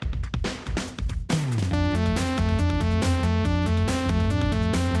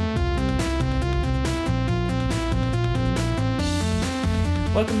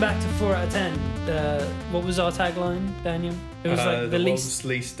Welcome back to 4 out of 10. What was our tagline, Daniel? It was the world's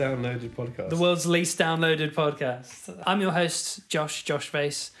least downloaded podcast. The world's least downloaded podcast. I'm your host, Josh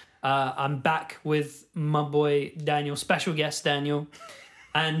Face. I'm back with my boy Daniel, special guest Daniel,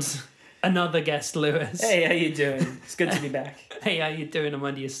 and another guest, Lewis. Hey, how you doing? It's good to be back. Hey, how you doing? I'm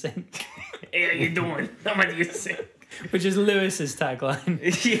under your sink. Hey, how you doing? I'm under your sink. Which is Lewis's tagline.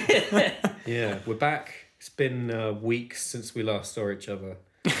 Yeah, we're back. It's been weeks since we last saw each other.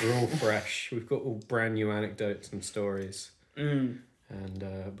 We're all fresh. We've got all brand new anecdotes and stories. And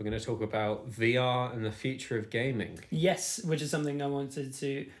we're going to talk about VR and the future of gaming. Yes, which is something I wanted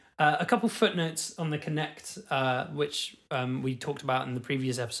to... a couple footnotes on the Kinect, which we talked about in the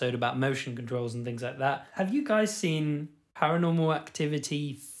previous episode about motion controls and things like that. Have you guys seen Paranormal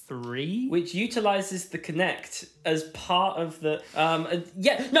Activity 3? Which utilises the Kinect as part of the...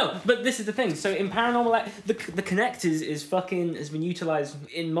 but this is the thing. So in Paranormal... The Kinect has been utilised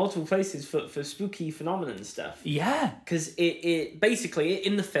in multiple places for spooky phenomena and stuff. Yeah. Because it basically,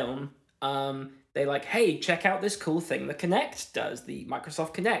 in the film... they're like, hey, check out this cool thing the Kinect does, the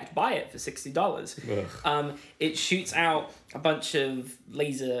Microsoft Kinect. Buy it for $60. It shoots out a bunch of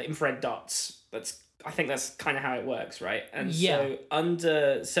laser infrared dots. I think that's kind of how it works, right? And so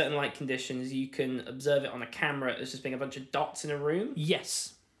under certain light conditions, you can observe it on a camera as just being a bunch of dots in a room.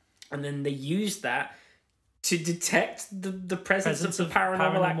 Yes. And then they use that to detect the presence of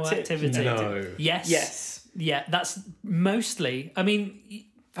paranormal activity. No. Yes. Yeah, that's mostly... I mean...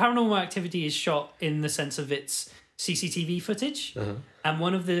 Paranormal Activity is shot in the sense of its CCTV footage, and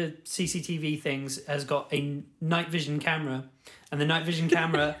one of the CCTV things has got a night vision camera, and the night vision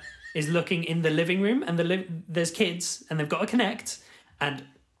camera is looking in the living room, and there's kids, and they've got a Kinect, and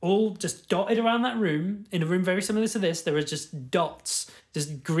all just dotted around that room, in a room very similar to this, there are just dots,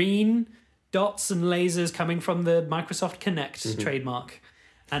 just green dots and lasers coming from the Microsoft Kinect trademark,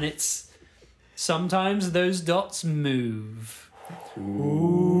 and it's sometimes those dots move.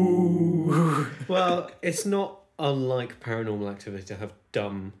 Ooh. Well, it's not unlike Paranormal Activity to have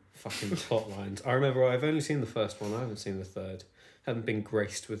dumb fucking plot lines. I remember I've only seen the first one. I haven't seen the third. Haven't been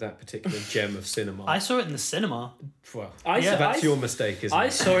graced with that particular gem of cinema. I saw it in the cinema. Well, that's your mistake, isn't it? I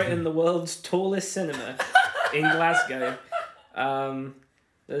saw it in the world's tallest cinema in Glasgow.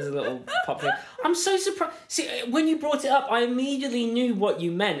 There's a little pop here. I'm so surprised. See, when you brought it up, I immediately knew what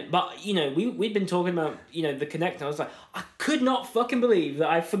you meant. But, we'd been talking about, the Kinect, and I was like, I could not fucking believe that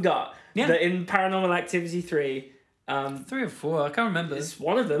I forgot that in Paranormal Activity 3... 3 or 4, I can't remember. It's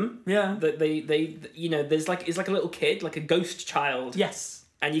one of them. Yeah. That they there's it's like a little kid, like a ghost child. Yes.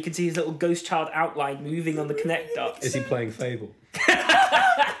 And you can see his little ghost child outline moving on the Kinect dots. Is he playing Fable?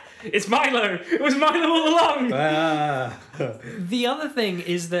 It's Milo. It was Milo all along. The other thing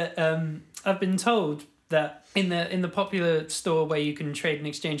is that I've been told that in the popular store where you can trade and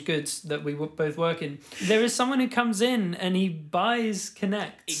exchange goods that we both work in, there is someone who comes in and he buys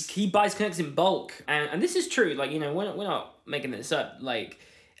Kinects. He buys Kinects in bulk, and this is true. Like we're not making this up. Like,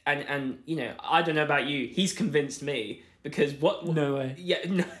 and I don't know about you. He's convinced me. Because what? No way. Yeah,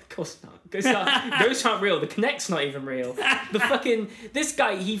 no, of course not. Ghosts aren't real. The Kinect's not even real. This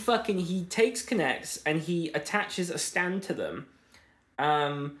guy, he takes Kinects and he attaches a stand to them,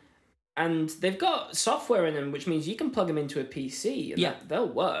 and they've got software in them, which means you can plug them into a PC and they'll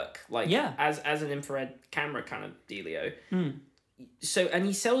work. As an infrared camera kind of dealio. So, and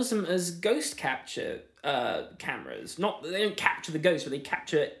he sells them as ghost capture cameras. They don't capture the ghost, but they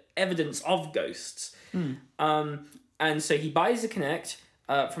capture evidence of ghosts. And so he buys a Kinect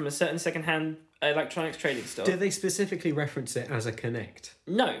from a certain second-hand electronics trading store. Do they specifically reference it as a Kinect?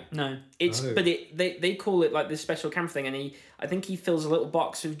 No. It's Oh. But they call it like this special camera thing, and I think he fills a little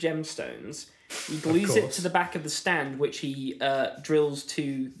box with gemstones. He glues it to the back of the stand, which he drills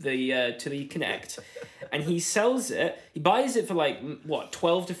to the Kinect, and he sells it. He buys it for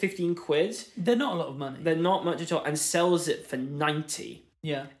 12 to 15 quid. They're not a lot of money. They're not much at all, and sells it for 90.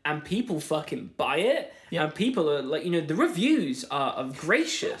 Yeah. And people fucking buy it. Yeah. And people are like, the reviews are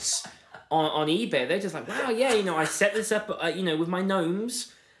gracious on eBay. They're just like, wow, yeah, I set this up, with my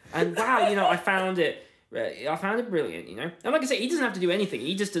gnomes. And wow, I found it brilliant, And like I say, he doesn't have to do anything.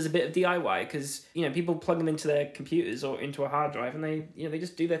 He just does a bit of DIY because, people plug them into their computers or into a hard drive and they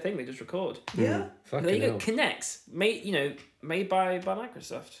just do their thing. They just record. Yeah. There you go. Kinects made by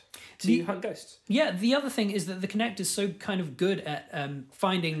Microsoft to hunt ghosts. Yeah, the other thing is that the Kinect is so kind of good at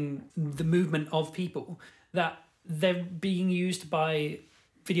finding the movement of people that they're being used by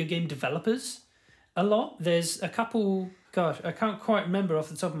video game developers a lot. There's a couple, gosh, I can't quite remember off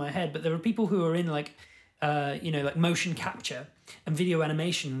the top of my head, but there are people who are in like motion capture and video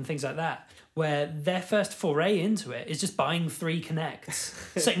animation and things like that, where their first foray into it is just buying 3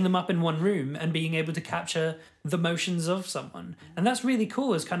 Kinects, setting them up in one room and being able to capture the motions of someone. And that's really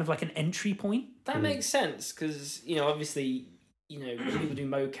cool as kind of like an entry point. That makes sense, because, obviously, when people do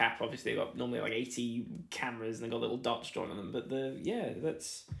mocap, obviously they've got normally like 80 cameras and they've got little dots drawn on them. But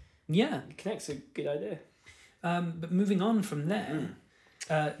Kinect's a good idea. But moving on from there,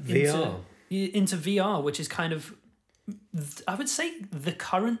 VR. Into VR, which is kind of, I would say, the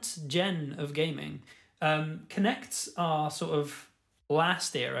current gen of gaming. Kinects are sort of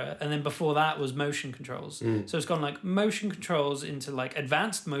last era, and then before that was motion controls. So it's gone like motion controls into like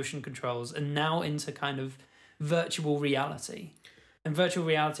advanced motion controls, and now into kind of virtual reality. And virtual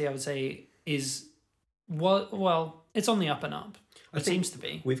reality, I would say, is it's on the up and up. It seems to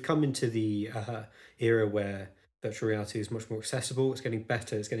be. We've come into the era where virtual reality is much more accessible. It's getting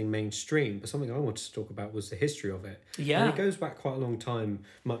better. It's getting mainstream. But something I wanted to talk about was the history of it. Yeah. And it goes back quite a long time,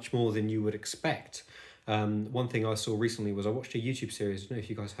 much more than you would expect. One thing I saw recently was I watched a YouTube series. I don't know if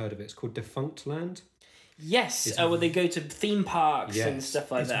you guys heard of it. It's called Defunct Land. Yes. Where they go to theme parks and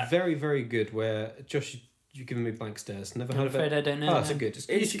stuff like that. It's very, very good. Where Josh, you're giving me blank stares. Never heard of it? I'm afraid I don't know. Oh, it's a good.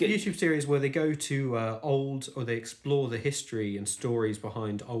 It's good. YouTube series where they go to they explore the history and stories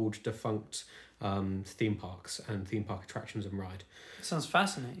behind old defunct theme parks and theme park attractions and ride. Sounds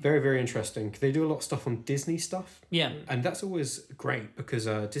fascinating. Very, very interesting. They do a lot of stuff on Disney stuff. Yeah. And that's always great because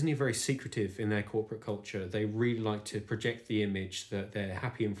Disney are very secretive in their corporate culture. They really like to project the image that they're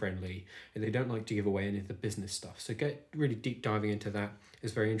happy and friendly, and they don't like to give away any of the business stuff. So get really deep diving into that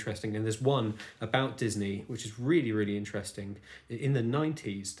is very interesting. And there's one about Disney, which is really, really interesting. In the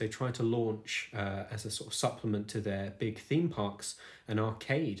 90s, they tried to launch, as a sort of supplement to their big theme parks, an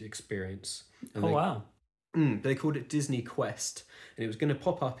arcade experience. And wow. They called it Disney Quest, and it was going to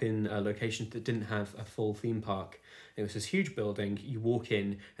pop up in locations that didn't have a full theme park. It was this huge building. You walk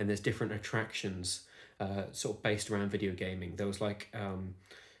in, and there's different attractions, sort of based around video gaming. There was like,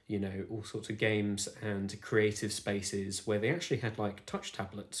 all sorts of games and creative spaces where they actually had like touch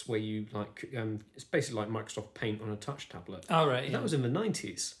tablets, where you it's basically like Microsoft Paint on a touch tablet. Oh right. That was in the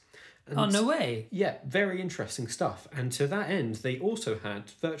 90s. And no way. Yeah, very interesting stuff. And to that end, they also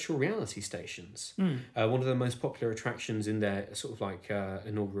had virtual reality stations. One of the most popular attractions in their sort of like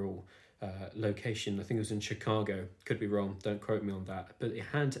inaugural location, I think it was in Chicago, could be wrong, don't quote me on that, but it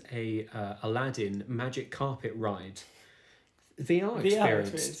had a Aladdin magic carpet ride VR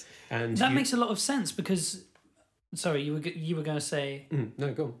experience. And that makes a lot of sense because, sorry, you were going to say...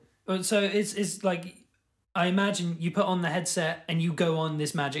 no, go on. So it's like... I imagine you put on the headset and you go on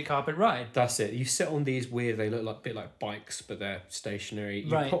this magic carpet ride. That's it. You sit on these weird, they look like a bit like bikes, but they're stationary.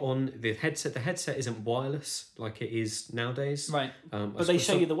 You put on the headset. The headset isn't wireless like it is nowadays. Right. But they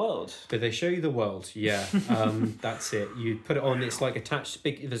show you the world. But they show you the world, yeah. That's it. You put it on, it's like attached,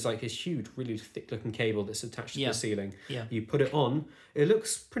 there's like this huge, really thick looking cable that's attached to the ceiling. Yeah. You put it on, it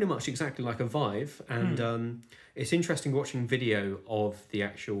looks pretty much exactly like a Vive, and it's interesting watching video of the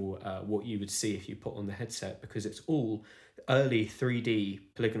actual what you would see if you put on the headset, because it's all early 3D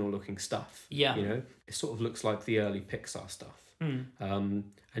polygonal looking stuff. Yeah. It sort of looks like the early Pixar stuff.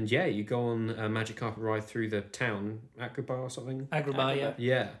 And yeah, you go on a magic carpet ride through the town, Agrabah or something. Agrabah, yeah.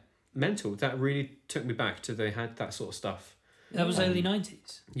 Yeah. Mental. That really took me back to they had that sort of stuff. That was early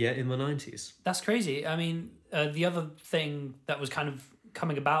 90s. Yeah, in the 90s. That's crazy. I mean, the other thing that was kind of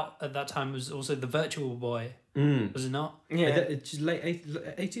coming about at that time was also the Virtual Boy. Was it not? Yeah. It's late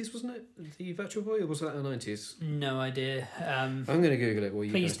 80s, wasn't it? The Virtual Boy, or was that the 90s? No idea. I'm going to Google it while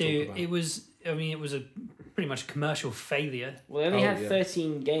you please guys do. talk about. It was a pretty much a commercial failure. Well, they only had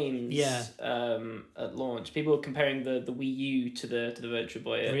 13 games at launch. People were comparing the Wii U to the Virtual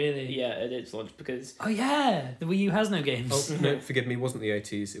Boy. Really? Yeah, at its launch, because... Oh yeah, the Wii U has no games. Oh, no, forgive me, it wasn't the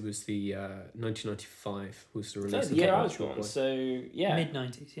 80s, it was the 1995 was the release of the year I was Virtual born, Boy. so yeah.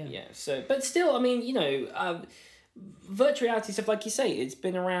 Mid-90s, yeah. Yeah, so, but still, I mean, virtual reality stuff, like you say, it's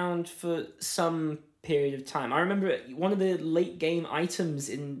been around for some period of time. I remember one of the late game items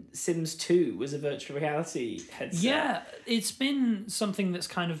in Sims 2 was a virtual reality headset. Yeah, it's been something that's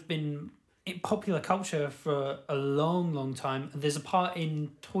kind of been in popular culture for a long, long time. There's a part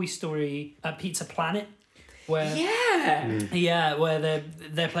in Toy Story Pizza Planet where where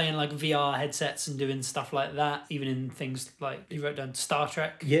they're playing like VR headsets and doing stuff like that, even in things like you wrote down Star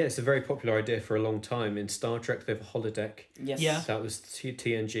Trek. Yeah, it's a very popular idea for a long time. In Star Trek, they have a holodeck. Yes. Yeah. That was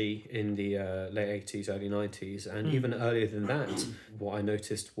TNG in the late 80s, early 90s. And even earlier than that, what I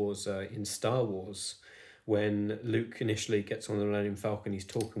noticed was in Star Wars, when Luke initially gets on the Millennium Falcon, he's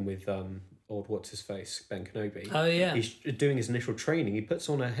talking with what's-his-face, Ben Kenobi. Oh, yeah. He's doing his initial training. He puts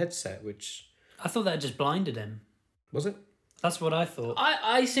on a headset, which... I thought that just blinded him. Was it? That's what I thought.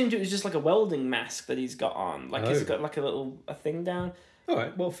 I assumed it was just like a welding mask that he's got on. Like he's got like a thing down. All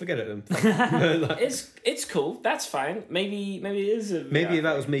right, well, forget it then. It's cool. That's fine. Maybe it is a. Maybe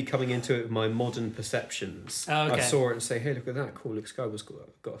that was me coming into it with my modern perceptions. Oh, okay. I saw it and say, "Hey, look at that! Cool, Luke Skywalker's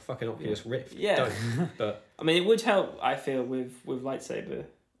got a fucking Oculus Rift." Yeah. Don't. But I mean, it would help. I feel with lightsaber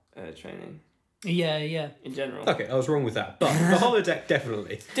training. Yeah. In general. Okay, I was wrong with that, but the holodeck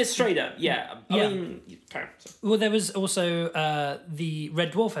definitely. Just straight up, yeah. I mean, well, there was also the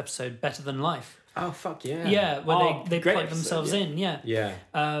Red Dwarf episode, Better Than Life. Oh fuck yeah! Yeah, where they plug themselves in. Yeah.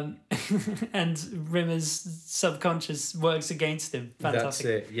 And Rimmer's subconscious works against him. Fantastic.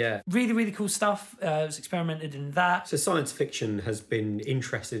 That's it. Yeah. Really, really cool stuff. It was experimented in that. So science fiction has been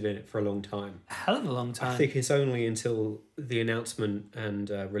interested in it for a long time. A hell of a long time. I think it's only until the announcement and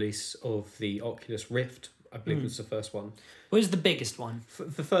release of the Oculus Rift. I believe it was the first one. What was the biggest one?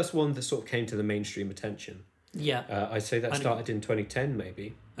 The first one that sort of came to the mainstream attention. Yeah. I'd say that started in 2010,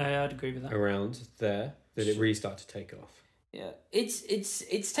 maybe. I'd agree with that. Around there, that it really started to take off. Yeah,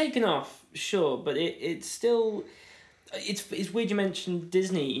 it's taken off, sure, but it's still, it's weird you mentioned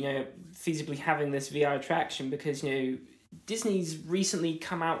Disney, you know, feasibly having this VR attraction because, you know, Disney's recently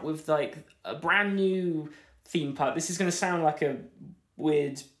come out with like a brand new theme park. This is going to sound like a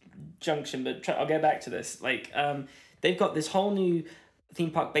weird junction, but I'll go back to this. Like, they've got this whole new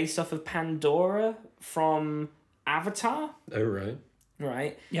theme park based off of Pandora from Avatar. Oh, right.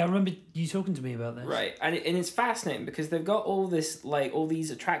 Right. Yeah, I remember you talking to me about this. Right, and it's fascinating because they've got all this all these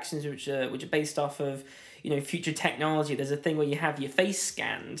attractions which are based off of, you know, future technology. There's a thing where you have your face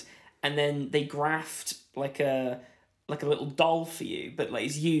scanned, and then they graft like a little doll for you, but like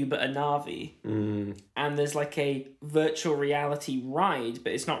it's you but a Na'vi. And there's like a virtual reality ride,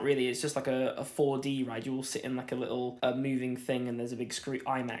 but it's not really. It's just like a 4D ride. You all sit in like a little moving thing, and there's a big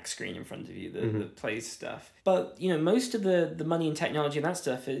IMAX screen in front of you that plays stuff. But you know, most of the money and technology and that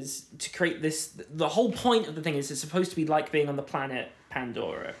stuff is to create this. The whole point of the thing is it's supposed to be like being on the planet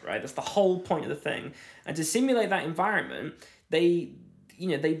Pandora, right? That's the whole point of the thing. And to simulate that environment, they've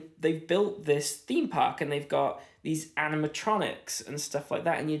built this theme park, and they've got these animatronics and stuff like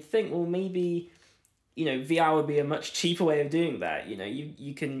that, and you'd think, well, maybe, you know, VR would be a much cheaper way of doing that. You know,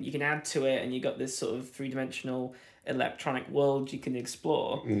 you can add to it, and you got this sort of 3-dimensional electronic world you can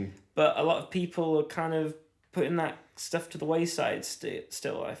explore. But a lot of people are kind of putting that stuff to the wayside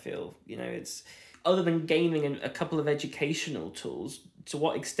still, I feel. You know, it's other than gaming and a couple of educational tools, to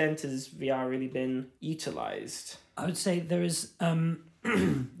what extent has VR really been utilized? I would say there is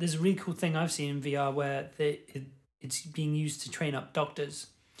there's a really cool thing I've seen in VR where it's being used to train up doctors.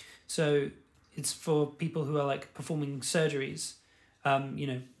 So it's for people who are like performing surgeries, you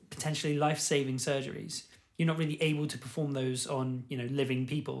know, potentially life-saving surgeries. You're not really able to perform those on, you know, living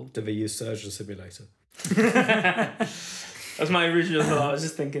people. Do they use Surgeon Simulator? That's my original thought. I was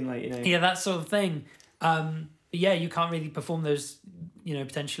just thinking, like, you know. Yeah, that sort of thing. But yeah, you can't really perform those, you know,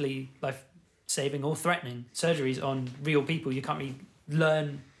 potentially life-saving or threatening surgeries on real people. You can't really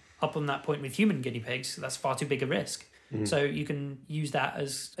learn up on that point with human guinea pigs. That's far too big a risk. So you can use that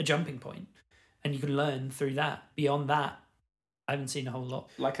as a jumping point, and you can learn through that. Beyond that, I haven't seen a whole lot.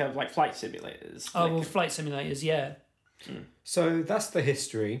 Like flight simulators. Flight simulators, yeah. So that's the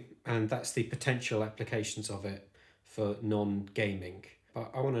history, and that's the potential applications of it for non-gaming.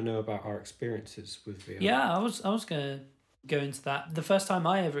 But I want to know about our experiences with VR. Yeah, I was gonna go into that. The first time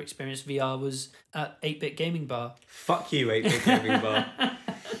I ever experienced VR was at 8-Bit Gaming Bar. Fuck you, 8-Bit Gaming Bar.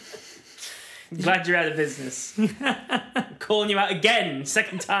 Glad you're out of business. I'm calling you out again,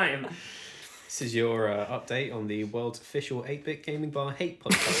 second time. This is your update on the world's official 8-Bit Gaming Bar hate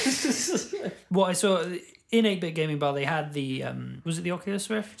podcast. What I saw in 8-Bit Gaming Bar, they had the was it the Oculus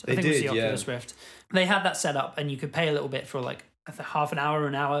Rift? I think it was the Oculus Rift. They had that set up, and you could pay a little bit for like half an hour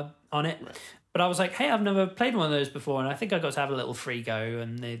on it. Right. But I was like, hey, I've never played one of those before, and I think I got to have a little free go.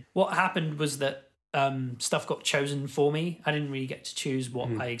 And what happened was that stuff got chosen for me. I didn't really get to choose what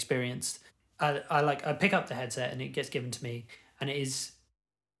I experienced. I pick up the headset, and it gets given to me, and it is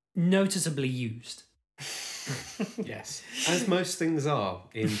noticeably used. Yes, as most things are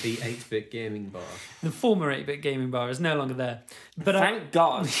in the 8-Bit Gaming Bar. The former 8-Bit Gaming Bar is no longer there. But Thank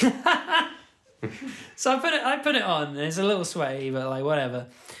God. So I put it on, and it's a little sweaty, but like whatever.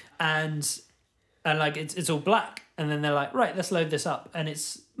 And like it's all black, and then they're like, right, let's load this up, and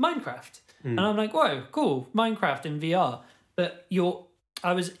it's Minecraft. And I'm like, whoa, cool, Minecraft in VR. But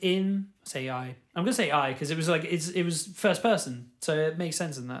I'm gonna say I because it was like it was first person, so it makes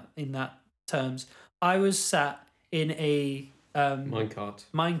sense in that terms. I was sat in a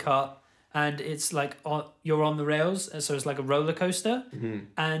minecart, and it's like you're on the rails, so it's like a roller coaster,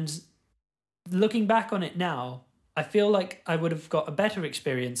 and looking back on it now, I feel like I would have got a better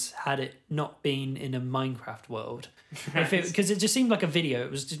experience had it not been in a Minecraft world. Because it just seemed like a video.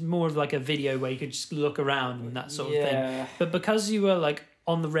 It was just more of like a video where you could just look around and that sort of thing. But because you were like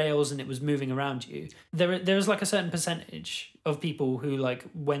on the rails and it was moving around you, there's like a certain percentage of people who, like,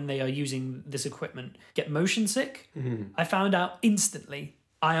 when they are using this equipment, get motion sick. I found out instantly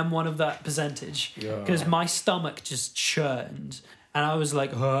I am one of that percentage because my stomach just churned and I was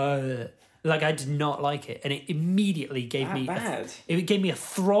like, ugh. Like, I did not like it, and it immediately gave me a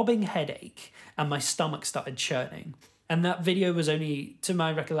throbbing headache, and my stomach started churning. And that video was only, to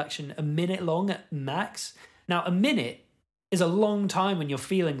my recollection, a minute long at max. Now, a minute is a long time when you're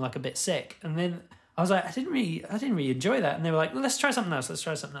feeling like a bit sick. And then I was like, I didn't really enjoy that. And they were like, let's try something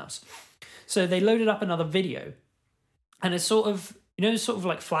else. So they loaded up another video, and it's sort of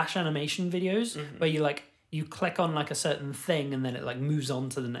like flash animation videos where you click on like a certain thing and then it like moves on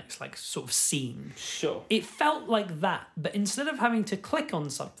to the next like sort of scene. Sure. It felt like that, but instead of having to click on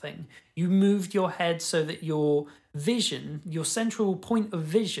something, you moved your head so that your vision, your central point of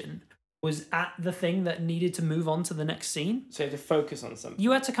vision, was at the thing that needed to move on to the next scene. So you had to focus on something.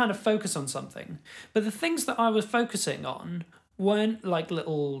 You had to kind of focus on something. But the things that I was focusing on weren't like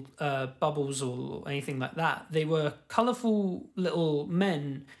little bubbles or anything like that. They were colourful little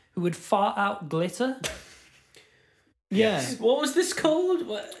men who would fart out glitter. Yes. Yeah. What was this called?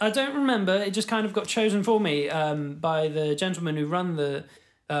 What? I don't remember. It just kind of got chosen for me by the gentleman who run the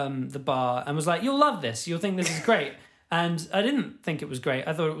bar and was like, "You'll love this. You'll think this is great." And I didn't think it was great.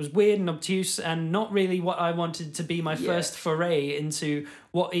 I thought it was weird and obtuse and not really what I wanted to be my first foray into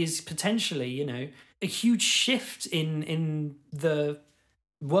what is potentially, a huge shift in the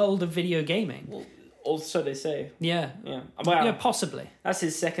world of video gaming. Well, also they say. Yeah. Yeah. Wow. Yeah, possibly. That's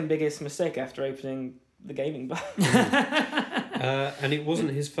his second biggest mistake after opening the gaming bar. And it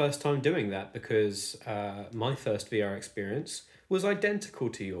wasn't his first time doing that, because my first VR experience was identical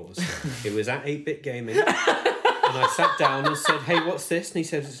to yours. It was at 8-Bit Gaming. And I sat down and said, "Hey, what's this?" And he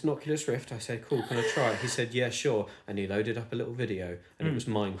said, "It's an Oculus Rift." I said, "Cool, can I try it?" He said, "Yeah, sure." And he loaded up a little video, and it was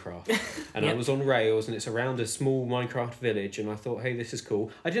Minecraft. And I was on rails, and it's around a small Minecraft village, and I thought, hey, this is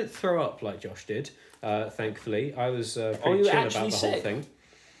cool. I didn't throw up like Josh did, thankfully. I was pretty chill about the whole thing.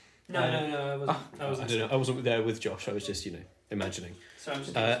 No, I wasn't. I don't know. I wasn't there with Josh. I was just, imagining. So I'm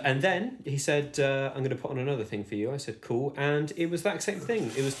just and then he said, "I'm going to put on another thing for you." I said, "Cool." And it was that same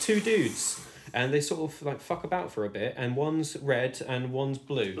thing. It was two dudes. And they sort of like fuck about for a bit, and one's red and one's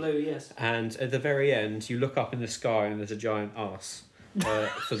blue. Blue, yes. And at the very end, you look up in the sky and there's a giant arse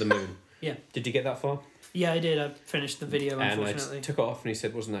for the moon. Yeah. Did you get that far? Yeah, I did. I finished the video, unfortunately. And I took it off and he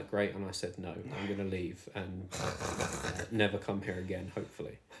said, "Wasn't that great?" And I said, "No, I'm going to leave and never come here again,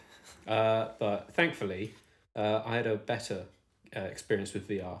 hopefully." But thankfully, I had a better experience with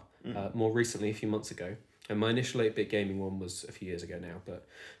VR more recently, a few months ago. And my initial 8-Bit Gaming one was a few years ago now, but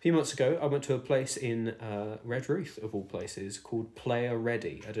a few months ago I went to a place in Redruth, of all places, called Player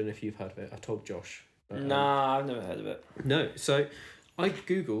Ready. I don't know if you've heard of it. I told Josh. But, nah, I've never heard of it. No, so I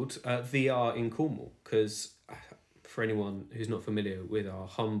googled VR in Cornwall, because for anyone who's not familiar with our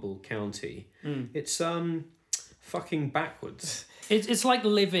humble county, it's fucking backwards. It's like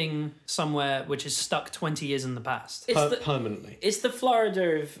living somewhere which is stuck 20 years in the past. Permanently. It's the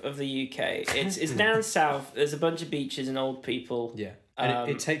Florida of the UK. It's down south. There's a bunch of beaches and old people. Yeah. And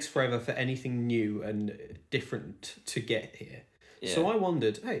it takes forever for anything new and different to get here. Yeah. So I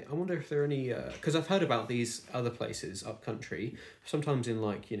wondered, I wonder if there are any... Because I've heard about these other places up country, sometimes in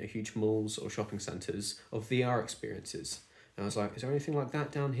like, huge malls or shopping centres, of VR experiences. And I was like, is there anything like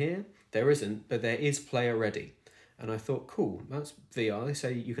that down here? There isn't, but there is Player Ready. And I thought, cool, that's VR. They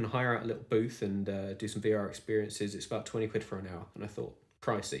say you can hire out a little booth and do some VR experiences. It's about 20 quid for an hour. And I thought,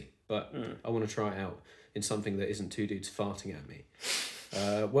 pricey, but I want to try it out in something that isn't two dudes farting at me.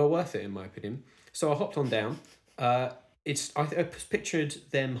 Well worth it, in my opinion. So I hopped on down. I pictured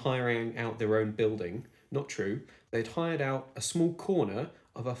them hiring out their own building. Not true. They'd hired out a small corner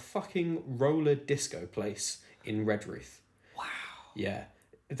of a fucking roller disco place in Redruth. Wow. Yeah.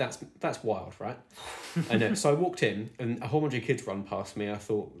 That's wild, right? I know. So I walked in and a whole bunch of kids run past me. I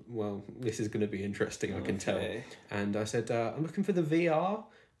thought, well, this is going to be interesting, I can tell. And I said, I'm looking for the VR.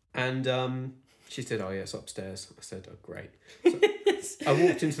 And she said, "Oh, yeah, it's upstairs." I said, "Oh, great." So I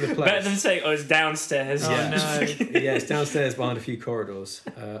walked into the place. Better than saying, "Oh, it's downstairs." Yeah. Oh, no. Yeah, it's downstairs behind a few corridors.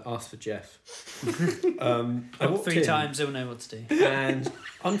 Ask for Jeff. I walked 3 times, he'll know what to do. And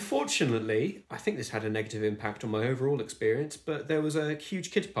unfortunately, I think this had a negative impact on my overall experience, but there was a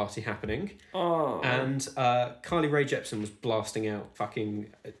huge kids party happening. Oh. And Carly Rae Jepsen was blasting out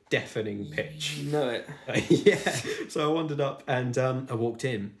fucking deafening pitch. You know it. Yeah. So I wandered up and I walked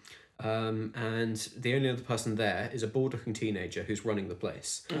in. and the only other person there is a bored-looking teenager who's running the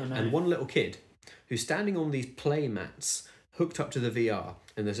place. Oh, no. And one little kid who's standing on these play mats hooked up to the VR,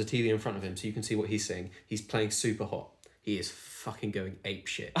 and there's a TV in front of him so you can see what he's seeing. He's playing Super Hot. He is fucking going ape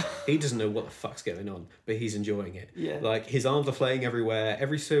shit. He doesn't know what the fuck's going on, but he's enjoying it. Yeah. Like, his arms are flaying everywhere.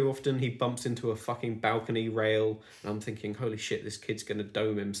 Every so often he bumps into a fucking balcony rail, and I'm thinking, holy shit, this kid's gonna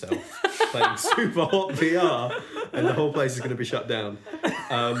dome himself playing Super Hot VR, and the whole place is gonna be shut down.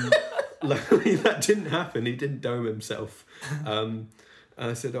 Luckily that didn't happen. He didn't dome himself.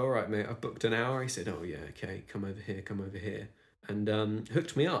 I said, all right, mate, I've booked an hour. He said, oh yeah, okay, come over here. And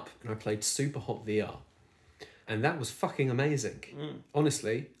hooked me up, and I played Super Hot VR. And that was fucking amazing.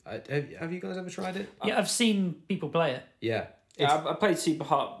 Honestly, have you guys ever tried it? Yeah, I've seen people play it. Yeah. I played Super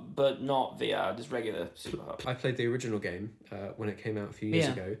Hot, but not VR, just regular Super Hot. I played the original game when it came out a few years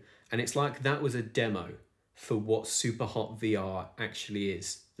ago, and it's like that was a demo for what Super Hot VR actually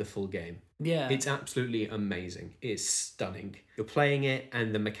is, the full game. Yeah. It's absolutely amazing. It's stunning. You're playing it,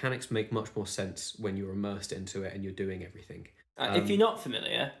 and the mechanics make much more sense when you're immersed into it and you're doing everything. If you're not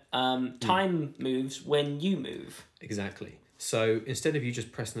familiar, time moves when you move. Exactly. So instead of you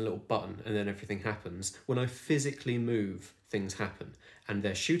just pressing a little button and then everything happens, when I physically move, things happen. And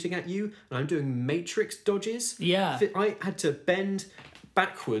they're shooting at you, and I'm doing Matrix dodges. Yeah. I had to bend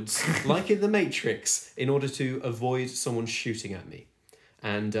backwards, like in the Matrix, in order to avoid someone shooting at me.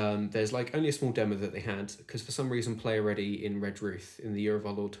 And there's like only a small demo that they had, because for some reason Play Already in Red Ruth in the year of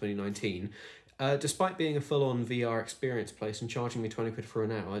our Lord 2019, despite being a full-on VR experience place and charging me 20 quid for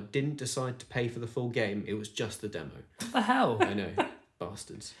an hour, I didn't decide to pay for the full game. It was just the demo. What the hell? I know.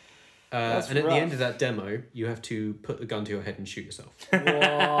 Bastards. And at the end of that demo, you have to put the gun to your head and shoot yourself. What?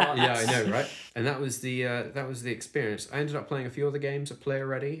 Yeah, I know, right? And that was the experience. I ended up playing a few other games at Play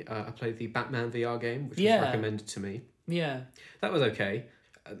Already. I played the Batman VR game, which was recommended to me. Yeah. That was okay.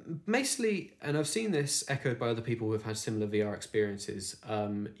 Mostly, and I've seen this echoed by other people who have had similar VR experiences,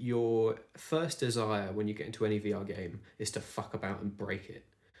 your first desire when you get into any VR game is to fuck about and break it.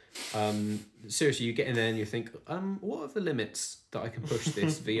 Seriously, you get in there and you think, what are the limits that I can push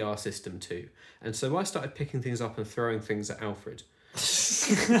this VR system to? And so I started picking things up and throwing things at Alfred.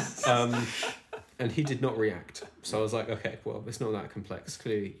 And he did not react. So I was like, okay, well, it's not that complex.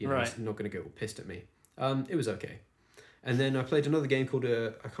 Clearly, he's not going to get all pissed at me. It was okay. And then I played another game called,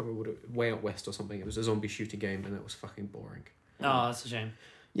 I can't remember what Way Out West or something. It was a zombie shooting game, and that was fucking boring. Oh, that's a shame.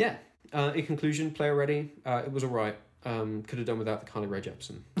 Yeah. In conclusion, Play Already, it was alright. Could have done without the Carly Rae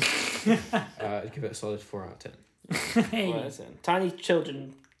Jepsen. I'd give it a solid 4 out of 10. Hey. Tiny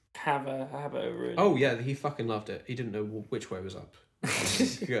children have a ruin. Oh yeah, he fucking loved it. He didn't know which way was up.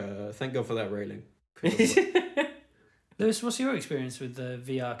 Thank God for that railing. Lewis, what's your experience with the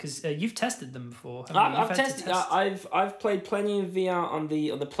VR? Because you've tested them before. I've tested. I've played plenty of VR on the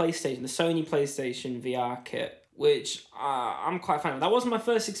PlayStation, the Sony PlayStation VR kit, which I'm quite a fan of. That wasn't my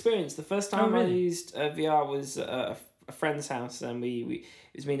first experience. The first time I used VR was a friend's house, and it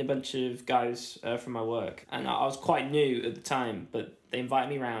was me and a bunch of guys from my work, and I was quite new at the time, but they invited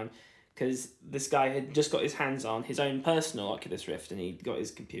me around because this guy had just got his hands on his own personal Oculus Rift, and he'd got his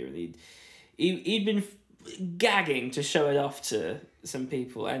computer, and he'd been gagging to show it off to some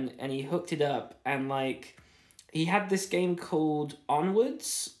people, and he hooked it up, and like he had this game called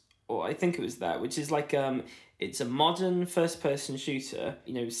Onwards, or I think it was that, which is like it's a modern first person shooter,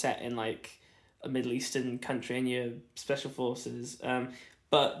 set in like a Middle Eastern country, and you're special forces,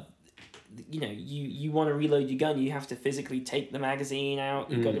 but you want to reload your gun, you have to physically take the magazine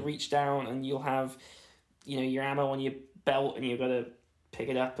out, you've got to reach down, and you'll have your ammo on your belt, and you've got to pick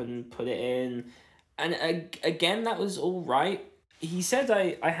it up and put it in. And again, that was all right. He said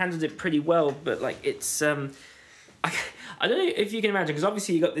I handled it pretty well, but like it's I don't know if you can imagine, because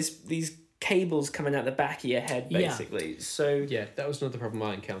obviously you got these cables coming out the back of your head, basically. So yeah, that was another problem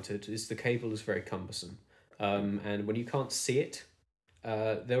I encountered. Is the cable is very cumbersome, and when you can't see it,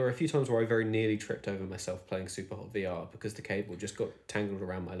 there were a few times where I very nearly tripped over myself playing Super Hot VR because the cable just got tangled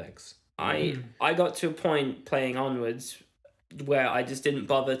around my legs. I got to a point playing Onwards where I just didn't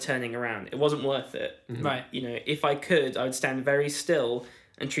bother turning around. It wasn't worth it. Mm-hmm. Right. If I could, I would stand very still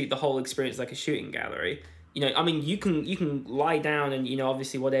and treat the whole experience like a shooting gallery. I mean, you can lie down and,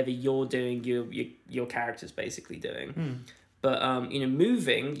 obviously whatever you're doing, your character's basically doing. But,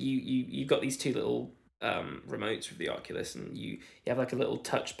 moving, you've got these two little remotes with the Oculus, and you have like a little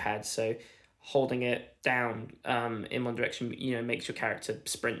touchpad, so holding it down in one direction, makes your character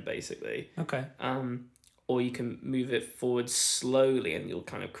sprint, basically. Okay. Or you can move it forward slowly and you'll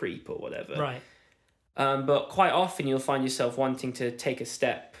kind of creep or whatever. Right. But quite often you'll find yourself wanting to take a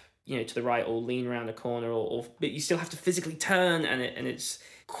step, to the right, or lean around a corner, but you still have to physically turn, and it's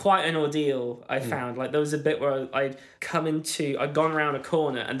quite an ordeal. I found like there was a bit where I'd gone around a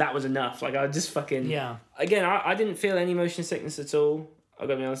corner and that was enough. Like I just fucking Again, I didn't feel any motion sickness at all. I've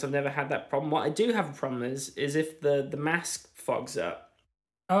got to be honest, I've never had that problem. What I do have a problem is if the mask fogs up.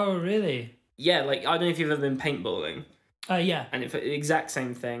 Oh really? Yeah, like I don't know if you've ever been paintballing. Yeah. And it's the exact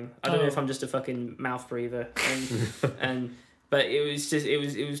same thing. I don't know if I'm just a fucking mouth breather but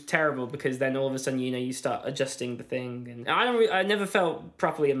it was terrible because then all of a sudden you start adjusting the thing and I never felt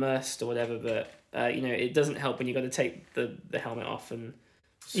properly immersed or whatever, but it doesn't help when you got to take the helmet off and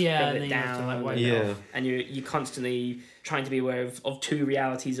and it down and you're constantly trying to be aware of two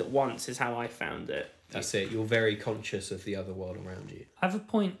realities at once is how I found it. That's it. You're very conscious of the other world around you. I have a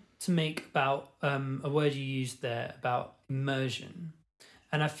point to make about a word you used there about immersion,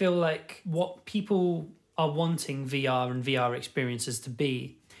 and I feel like what people are wanting VR and VR experiences to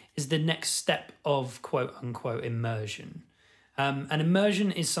be is the next step of quote unquote immersion. And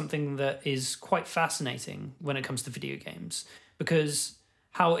immersion is something that is quite fascinating when it comes to video games, because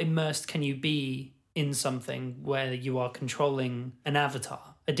how immersed can you be in something where you are controlling an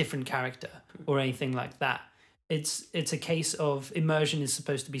avatar, a different character, or anything like that? It's a case of immersion is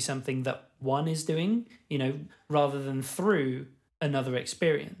supposed to be something that one is doing, rather than through another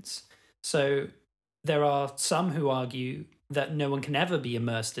experience. So there are some who argue that no one can ever be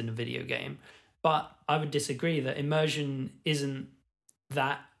immersed in a video game, but I would disagree that immersion isn't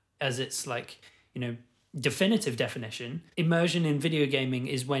that as its definitive definition. Immersion in video gaming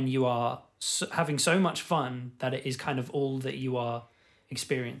is when you are having so much fun that it is kind of all that you are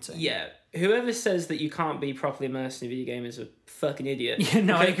experiencing. Yeah. Whoever says that you can't be properly immersed in a video game is a fucking idiot. Yeah,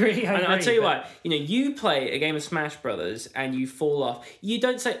 no, I agree. I'll tell you what, you play a game of Smash Brothers and you fall off. You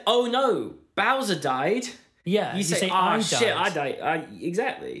don't say, "Oh no, Bowser died." Yeah, you say, "Oh shit, I died."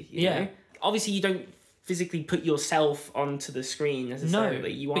 Exactly. You know? Obviously, you don't physically put yourself onto the screen necessarily. No,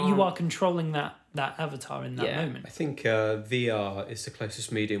 but you are controlling that avatar in that moment. I think VR is the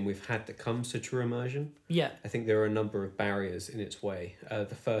closest medium we've had that comes to true immersion. Yeah. I think there are a number of barriers in its way.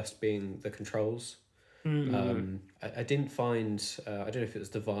 The first being the controls. Mm-hmm. I didn't find, I don't know if it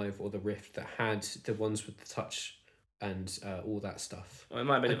was the Vive or the Rift that had the ones with the touch and all that stuff. Well, it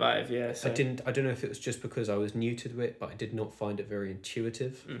might have been a Vive, yeah. So. I don't know if it was just because I was new to it, but I did not find it very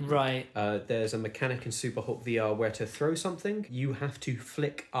intuitive. Mm-hmm. Right. There's a mechanic in Superhot VR where to throw something, you have to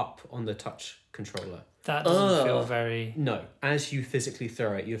flick up on the touch controller. That doesn't feel very... No, as you physically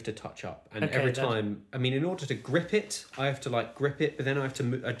throw it, you have to touch up. And every time... I mean, in order to grip it, I have to grip it, but then I have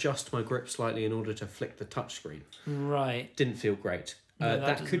to adjust my grip slightly in order to flick the touch screen. Right. Didn't feel great. No,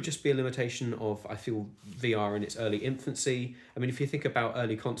 that could just be a limitation of, I feel, VR in its early infancy. I mean, if you think about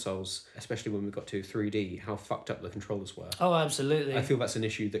early consoles, especially when we got to 3D, how fucked up the controllers were. Oh, absolutely. I feel that's an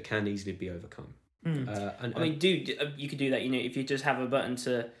issue that can easily be overcome. I mean, dude, you could do that, if you just have a button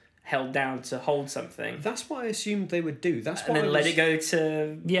held down to hold something. That's what I assumed they would do. That's and then let it go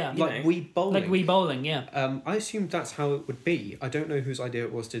to Wii Bowling. Like Wii Bowling, yeah. I assumed that's how it would be. I don't know whose idea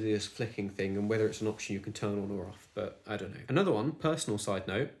it was to do this flicking thing and whether it's an option you can turn on or off, but I don't know. Another one, personal side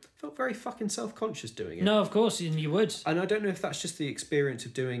note, felt very fucking self-conscious doing it. No, of course, and you would. And I don't know if that's just the experience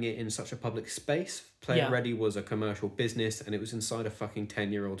of doing it in such a public space. Player Ready was a commercial business and it was inside a fucking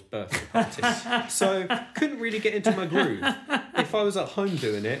 10-year-old's birthday party. So couldn't really get into my groove. If I was at home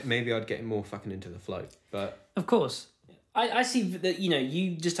doing it, maybe I'd get more fucking into the flow. But of course. I see that,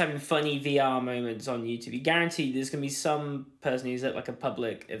 you just having funny VR moments on YouTube. You guaranteed there's going to be some person who's at a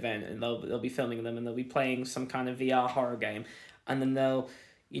public event and they'll be filming them and they'll be playing some kind of VR horror game and then they'll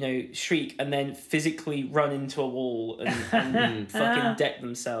shriek and then physically run into a wall and fucking deck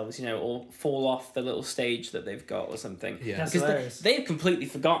themselves, or fall off the little stage that they've got or something. Yeah. Because they've completely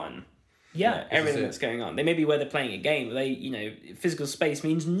forgotten everything that's going on. They may be where they're playing a game, but physical space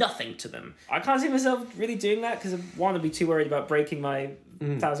means nothing to them. I can't see myself really doing that because I want to be too worried about breaking my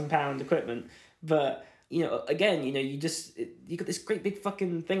 £1,000 equipment. But... again, you got this great big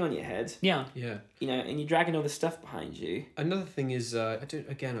fucking thing on your head. Yeah. Yeah. And you're dragging all this stuff behind you. Another thing is, I don't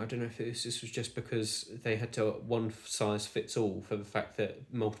know if this was just because they had to one size fits all for the fact that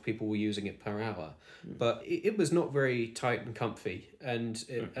multiple people were using it per hour, but it was not very tight and comfy. And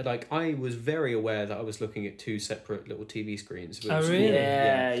I was very aware that I was looking at two separate little TV screens. Oh, really?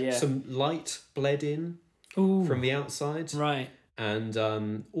 Yeah. Some light bled in from the outside. Right. And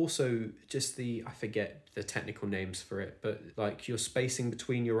also just I forget the technical names for it, but your spacing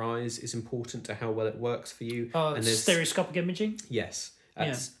between your eyes is important to how well it works for you. Oh, and stereoscopic imaging? Yes.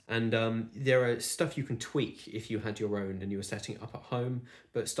 And there are stuff you can tweak if you had your own and you were setting it up at home,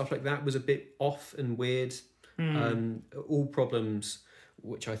 but stuff like that was a bit off and weird. All problems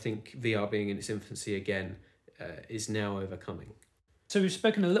which I think VR being in its infancy again is now overcoming. So we've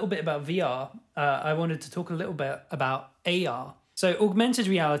spoken a little bit about VR. I wanted to talk a little bit about AR. So augmented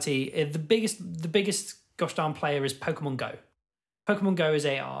reality, the biggest gosh darn player is Pokemon Go. Pokemon Go is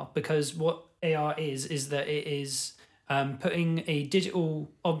AR because what AR is that it is putting a digital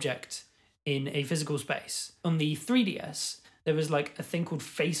object in a physical space. On the 3DS, there was like a thing called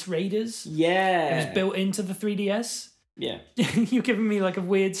Face Raiders. Yeah. It was built into the 3DS. Yeah. You're giving me like a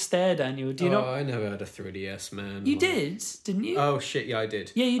weird stare, Daniel. Do you know? I never had a 3DS, man. You did, didn't you? Oh shit, yeah, I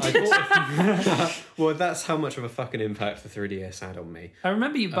did. Yeah, you did. Well, that's how much of a fucking impact the 3DS had on me. I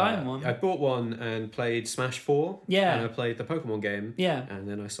remember you buying one. I bought one and played Smash 4. Yeah. And I played the Pokemon game. Yeah. And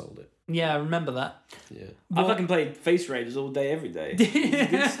then I sold it. Yeah, I remember that. Yeah. I fucking played Face Raiders all day, every day.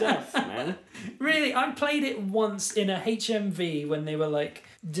 Good stuff, man. Really, I played it once in a HMV when they were like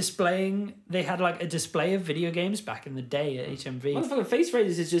displaying. They had like a display of video games back in the day at HMV. Motherfucker, Face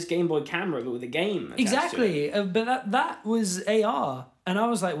Raiders is just Game Boy Camera, but with a game. Exactly, but that was AR, and I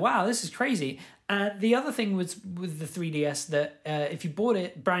was like, wow, this is crazy. The other thing was with the 3DS that if you bought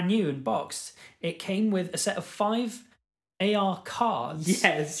it brand new and boxed, it came with a set of 5 AR cards.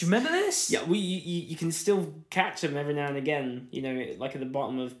 Yes. Do you remember this? Yeah, you can still catch them every now and again, you know, like at the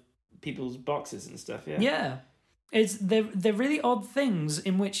bottom of people's boxes and stuff, yeah. Yeah. They're really odd things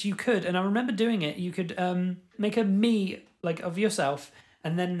in which you could, and I remember doing it, you could make a me like of yourself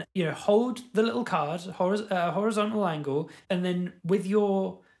and then, you know, hold the little card, horizontal angle, and then with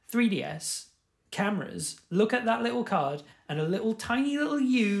your 3DS cameras, look at that little card, and a little tiny little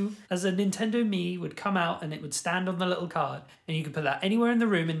you as a Nintendo Mii would come out and it would stand on the little card, and you could put that anywhere in the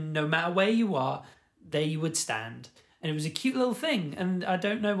room, and no matter where you are, there you would stand. And it was a cute little thing, and I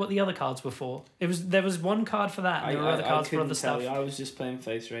don't know what the other cards were for. There was one card for that, and there were other cards for other stuff. I was just playing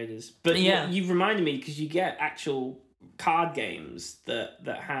Face Raiders, but yeah, you reminded me because you get actual card games that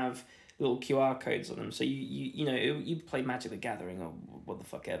have little QR codes on them. So you know you play Magic the Gathering or what the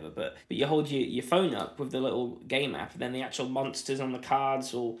fuck ever, but you hold your phone up with the little game app, and then the actual monsters on the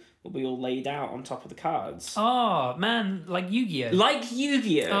cards will be all laid out on top of the cards. Oh man, like Yu-Gi-Oh. Like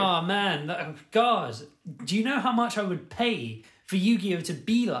Yu-Gi-Oh. Oh man, God, do you know how much I would pay for Yu-Gi-Oh to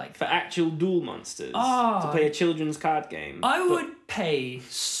be like for actual duel monsters? Oh, to play a children's card game. I would pay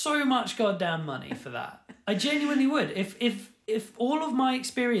so much goddamn money for that. I genuinely would. If all of my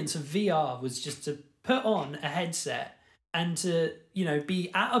experience of VR was just to put on a headset and to, you know,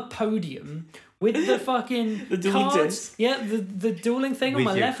 be at a podium with the fucking the cards, the dueling thing with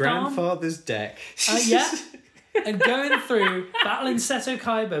on my your left arm, grandfather's deck, and going through battling Seto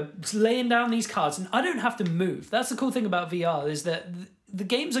Kaiba, laying down these cards, and I don't have to move. That's the cool thing about VR is that the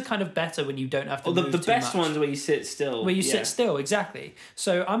games are kind of better when you don't have to move the too best much. ones where you sit still. Where you sit still, exactly.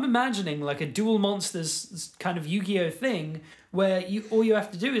 So I'm imagining like a Duel Monsters kind of Yu-Gi-Oh thing where all you have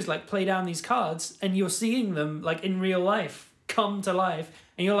to do is like play down these cards and you're seeing them like in real life come to life,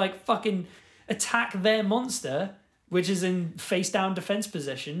 and you're like fucking attack their monster, which is in face down defense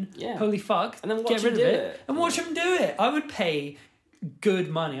position. Yeah. Holy fuck. And then watch get rid him of do it. And watch him do it. I would pay good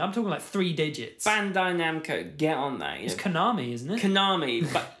money. I'm talking like 3 digits. Bandai Namco, get on that. It's Konami, isn't it?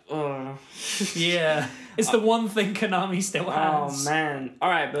 Konami, but yeah, it's the one thing Konami still has. Oh man! All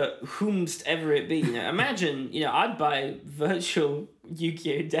right, but whomst ever it be, you know, imagine, you know, I'd buy virtual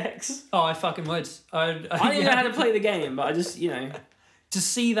Yu-Gi-Oh decks. Oh, I fucking would. I don't know how to play the game, but I just, you know, to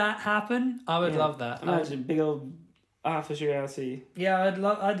see that happen, I would love that. Imagine big old artificial reality. Yeah,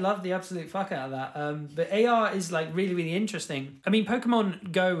 I'd love the absolute fuck out of that. But AR is like really, really interesting. I mean,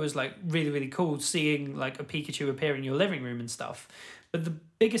 Pokemon Go was like really, really cool seeing like a Pikachu appear in your living room and stuff. But the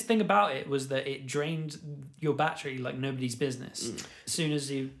biggest thing about it was that it drained your battery like nobody's business. As soon as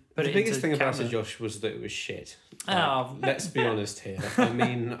you put it into the biggest thing camera. about it, Josh, was that it was shit. Oh. Let's be honest here. I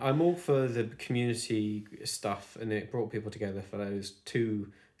mean, I'm all for the community stuff, and it brought people together for those 2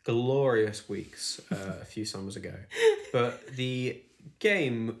 glorious weeks a few summers ago. But the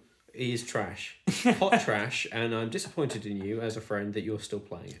game is trash. Hot trash, and I'm disappointed in you as a friend that you're still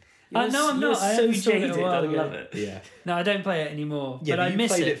playing it. No, I'm not. I so installed it a jaded. while I ago. love it. Yeah. No, I don't play it anymore. Yeah, but I you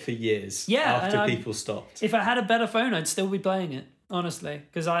miss played it. it for years. Yeah, after people stopped. If I had a better phone, I'd still be playing it. Honestly,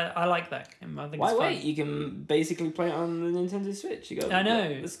 because I like that game. I think Why it's fun. wait? You can basically play it on the Nintendo Switch. You go. I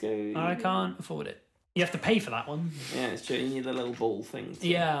know. Let's go. I can't afford it. You have to pay for that one. Yeah, it's true. You need the little ball thing.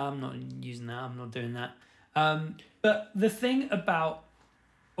 Yeah, I'm not using that. I'm not doing that. But the thing about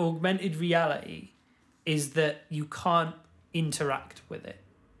augmented reality is that you can't interact with it.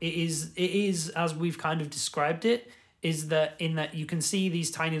 It is as we've kind of described it, is that in that you can see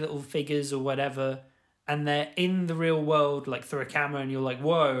these tiny little figures or whatever, and they're in the real world like through a camera, and you're like,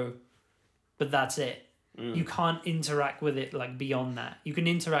 whoa, but that's it. You can't interact with it like beyond that. You can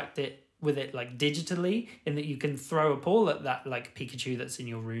interact with it like digitally, in that you can throw a ball at that like Pikachu that's in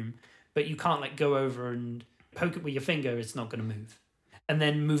your room, but you can't like go over and poke it with your finger. It's not going to move. And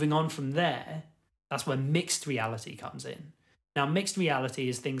then moving on from there, that's where mixed reality comes in. Now, mixed reality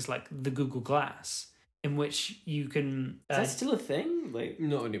is things like the Google Glass, in which you can... Is that still a thing?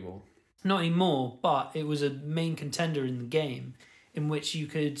 Not anymore. Not anymore, but it was a main contender in the game, in which you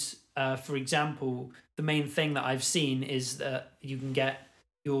could, for example, the main thing that I've seen is that you can get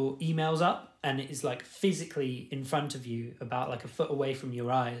your emails up, and it is like physically in front of you, about like a foot away from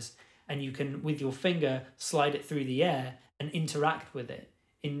your eyes, and you can, with your finger, slide it through the air and interact with it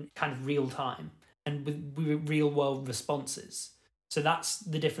in kind of real time and with real world responses. So that's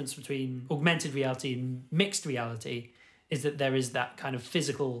the difference between augmented reality and mixed reality, is that there is that kind of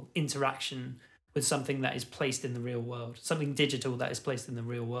physical interaction with something that is placed in the real world, something digital that is placed in the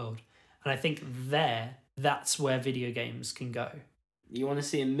real world. And I think that's where video games can go. You want to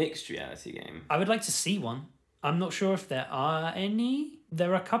see a mixed reality game? I would like to see one. I'm not sure if there are any.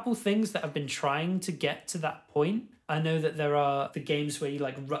 There are a couple things that have been trying to get to that point. I know that there are the games where you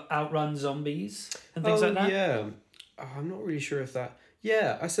like outrun zombies and things like that. Yeah. Oh, I'm not really sure if that...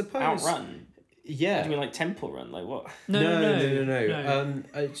 Yeah, I suppose... Outrun? Yeah. What do you mean like Temple Run? Like what? No.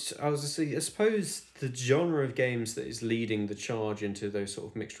 I was going to say, I suppose the genre of games that is leading the charge into those sort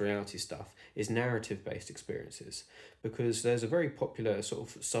of mixed reality stuff is narrative-based experiences, because there's a very popular sort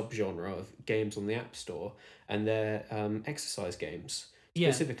of subgenre of games on the App Store, and they're exercise games.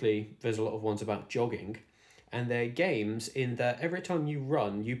 Specifically, there's a lot of ones about jogging, and they're games in that every time you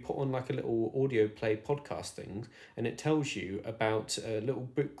run, you put on like a little audio play podcast thing, and it tells you about a little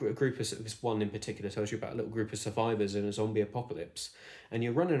group of, this one in particular tells you about a little group of survivors in a zombie apocalypse. And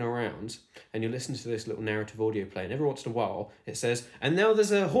you're running around and you listen to this little narrative audio play, and every once in a while it says, and now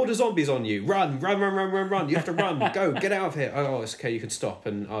there's a horde of zombies on you. Run. You have to run. Go, get out of here. Oh, it's okay, you can stop.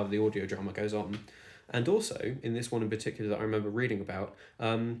 And the audio drama goes on. And also, in this one in particular that I remember reading about,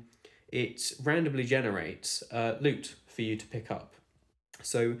 it randomly generates loot for you to pick up.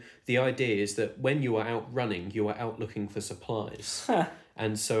 So the idea is that when you are out running, you are out looking for supplies.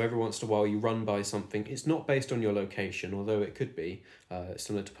 And so every once in a while you run by something. It's not based on your location, although it could be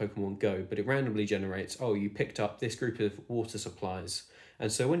similar to Pokemon Go, but it randomly generates, you picked up this group of water supplies. And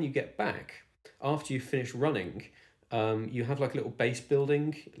so when you get back, after you finish running, you have like a little base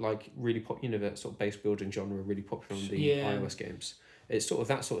building, like really that sort of base building genre really popular on the iOS games. It's sort of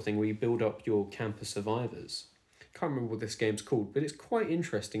that sort of thing where you build up your camp of survivors. Can't remember what this game's called, but it's quite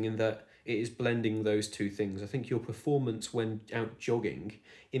interesting in that it is blending those two things. I think your performance when out jogging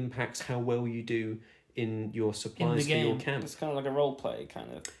impacts how well you do in your supplies for your camp. It's kind of like a role play,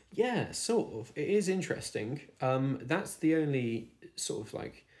 kind of. Yeah, sort of. It is interesting. That's the only sort of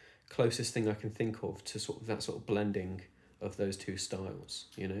like closest thing I can think of to sort of that sort of blending of those two styles,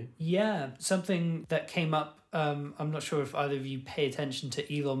 you know? Yeah, something that came up, I'm not sure if either of you pay attention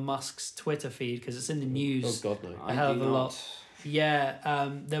to Elon Musk's Twitter feed, because it's in the news. Oh, God, no. A hell of a lot. Yeah,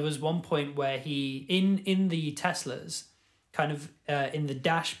 there was one point where he, in the Teslas, kind of in the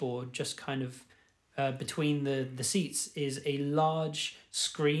dashboard, just kind of between the seats, is a large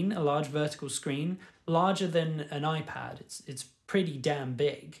screen, a large vertical screen, larger than an iPad. It's pretty damn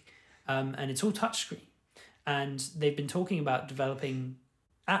big, and it's all touchscreen. And they've been talking about developing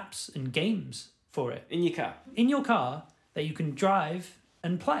apps and games for it. In your car? In your car that you can drive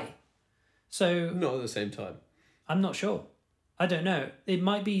and play. So... Not at the same time. I'm not sure. I don't know. It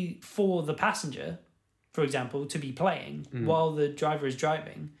might be for the passenger, for example, to be playing while the driver is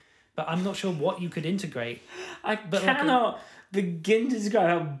driving. But I'm not sure what you could integrate. I cannot begin to describe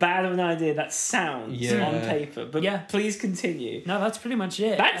how bad of an idea that sounds on paper. But please continue. No, that's pretty much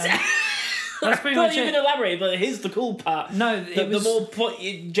it. That's pretty much it. You can elaborate, but here's the cool part. No, the more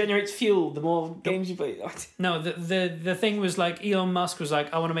it generates fuel, the more games you play. No, the thing was like Elon Musk was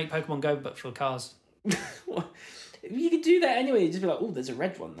like, I want to make Pokemon Go, but for cars. You could do that anyway. You'd just be like, oh, there's a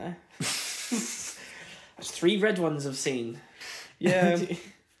red one there. There's 3 red ones I've seen. Yeah.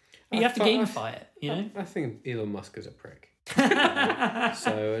 You have to gamify it, you know? I think Elon Musk is a prick. So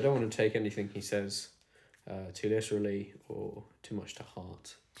I don't want to take anything he says too literally or too much to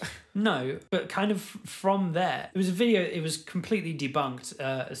heart. No, but kind of from there, it was a video, it was completely debunked,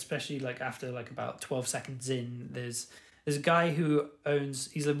 especially like after like about 12 seconds in. There's a guy who owns,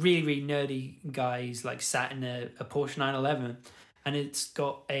 he's a really, really nerdy guy. He's like sat in a Porsche 911 and it's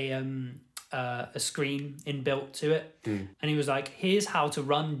got a screen inbuilt to it. And he was like, here's how to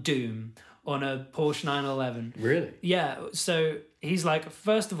run Doom on a Porsche 911. Really? Yeah, so he's like,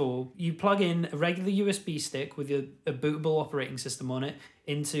 first of all, you plug in a regular USB stick with a bootable operating system on it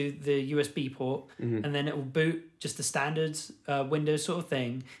into the USB port, and then it will boot just the standard Windows sort of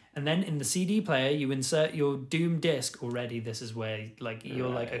thing. And then in the CD player, you insert your Doom disc already. This is where you're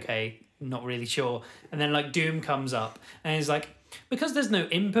like, okay, not really sure. And then Doom comes up, and he's like, because there's no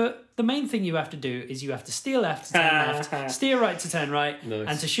input, the main thing you have to do is you have to steer left to turn left, steer right to turn right, nice.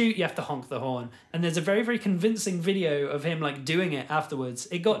 And to shoot you have to honk the horn. And there's a very, very convincing video of him doing it afterwards.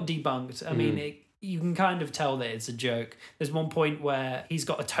 It got debunked. I mean, you can kind of tell that it's a joke. There's one point where he's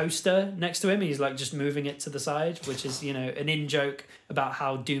got a toaster next to him. He's just moving it to the side, which is, an in-joke about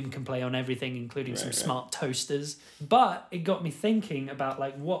how Doom can play on everything, including some smart toasters. But it got me thinking about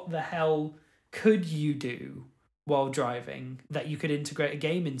what the hell could you do while driving that you could integrate a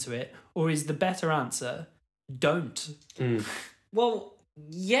game into it? Or is the better answer, don't? Well,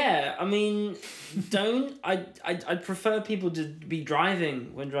 yeah, I mean, don't. I'd prefer people to be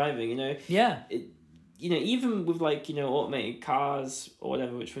driving when driving, Yeah. Even with automated cars or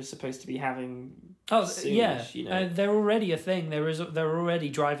whatever, which we're supposed to be having. Oh, soonish, yeah. They're already a thing. There are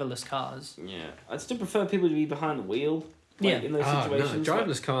already driverless cars. Yeah. I'd still prefer people to be behind the wheel. In those situations. No,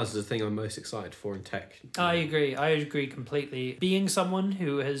 driverless cars is the thing I'm most excited for in tech. I agree completely. Being someone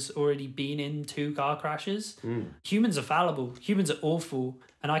who has already been in 2 car crashes, humans are fallible, humans are awful,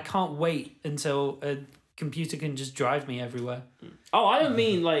 and I can't wait until a computer can just drive me everywhere. Oh, I don't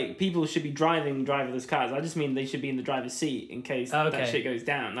mean people should be driving driverless cars. I just mean they should be in the driver's seat in case that shit goes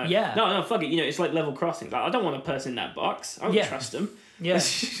down. No, fuck it. It's like level crossing. I don't want a person in that box. I don't trust them. Yeah,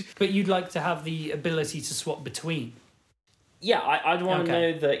 but you'd like to have the ability to swap between. Yeah, I'd want to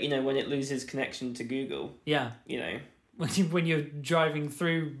know that, when it loses connection to Google. Yeah. When you're driving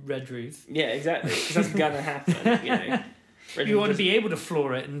through Red Roof. Yeah, exactly. Because that's going to happen, You want to be able to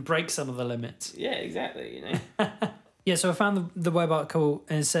floor it and break some of the limits. Yeah, exactly, Yeah, so I found the web article,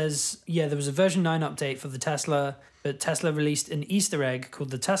 and it says, there was a version 9 update for the Tesla, but Tesla released an Easter egg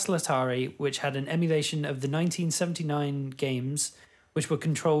called the Tesla Atari, which had an emulation of the 1979 games, which were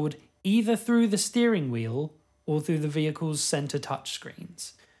controlled either through the steering wheel or through the vehicle's center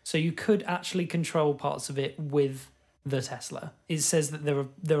touchscreens. So you could actually control parts of it with the Tesla. It says that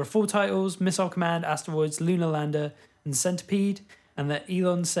there are 4 titles: Missile Command, Asteroids, Lunar Lander, and Centipede, and that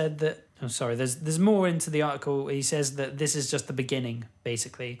Elon said that... Oh, sorry, there's more into the article. He says that this is just the beginning,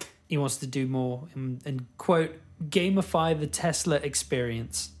 basically. He wants to do more and quote, gamify the Tesla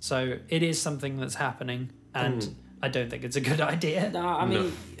experience. So it is something that's happening, and I don't think it's a good idea. No, I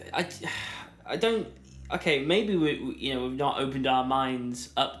mean, I don't... Okay, maybe we've not opened our minds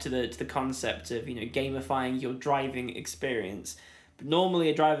up to the concept of gamifying your driving experience. But normally,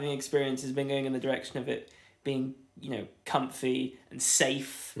 a driving experience has been going in the direction of it being comfy and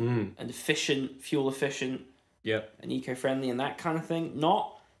safe and efficient, fuel efficient, and eco-friendly and that kind of thing.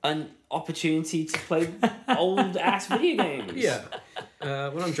 Not an opportunity to play old ass video games. Yeah.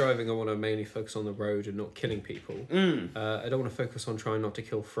 When I'm driving, I want to mainly focus on the road and not killing people. I don't want to focus on trying not to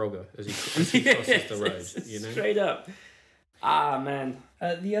kill Frogger as he crosses the road. Straight up. Ah, man.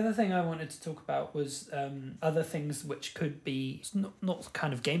 The other thing I wanted to talk about was other things which could be not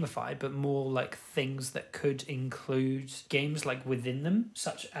kind of gamified, but more things that could include games within them,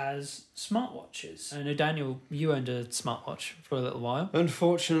 such as smartwatches. I know, Daniel, you owned a smartwatch for a little while.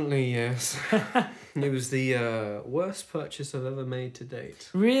 Unfortunately, yes. It was the worst purchase I've ever made to date.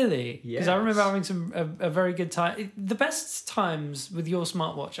 Really? Because Yes. I remember having a very good time. The best times with your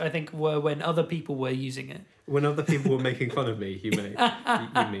smartwatch, I think, were when other people were using it. When other people were making fun of me, you mean.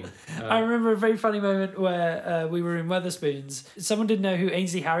 I remember a very funny moment where we were in Wetherspoons. Someone didn't know who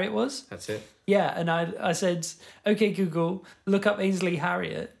Ainsley Harriott was. That's it. Yeah, and I said, okay, Google, look up Ainsley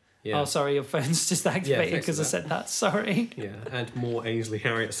Harriott. Yeah. Oh, sorry, your phone's just activated because I said that. Sorry. Yeah, add more Ainsley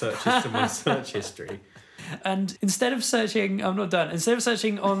Harriott searches to my search history. And instead of searching, I'm not done. Instead of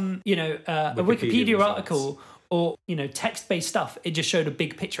searching on, a Wikipedia article or, text-based stuff, it just showed a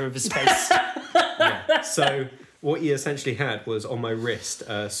big picture of his face. Yeah. So what you essentially had was on my wrist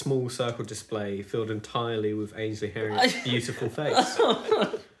a small circle display filled entirely with Ainsley Harriott's beautiful face.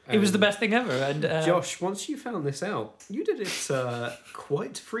 It was the best thing ever. And Josh, once you found this out, you did it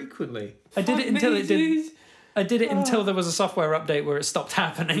quite frequently. I did it until it did. I did it until there was a software update where it stopped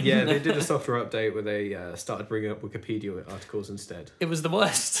happening. Yeah, they did a software update where they started bringing up Wikipedia articles instead. It was the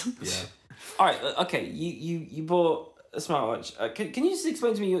worst. Yeah. All right. Okay. You bought a smartwatch. Can you just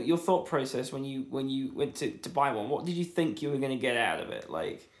explain to me your thought process when you went to buy one? What did you think you were going to get out of it?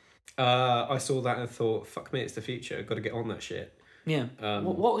 I saw that and thought, fuck me, it's the future. I've got to get on that shit. Yeah.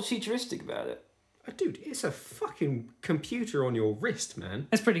 What was futuristic about it? Dude, it's a fucking computer on your wrist, man.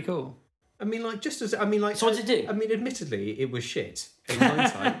 It's pretty cool. I mean, like, So what's it do? I mean, admittedly, it was shit in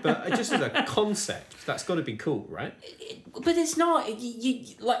hindsight, but just as a concept, that's got to be cool, right? But it's not.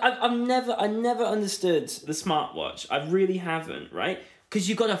 I've never understood the smartwatch. I really haven't, right? Because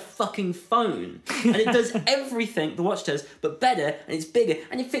you've got a fucking phone and it does everything the watch does, but better, and it's bigger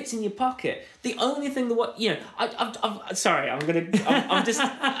and it fits in your pocket. The only thing the watch, I've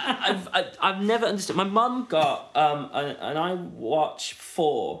never understood. My mum got an iWatch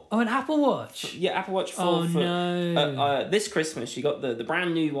 4. Oh, an Apple Watch. Yeah, Apple Watch 4. Oh no! This Christmas she got the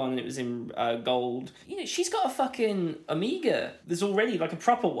brand new one, and it was in gold. She's got a fucking Amiga. There's already like a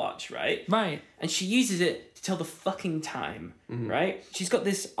proper watch, right? Right. And she uses it to tell the fucking time, right? She's got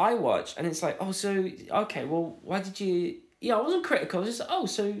this iWatch, and it's like, oh, so, okay, well, why did you... I wasn't critical. I was just,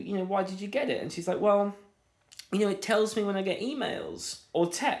 why did you get it? And she's like, well, it tells me when I get emails or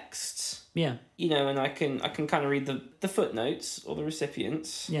texts. Yeah. And I can kind of read the footnotes or the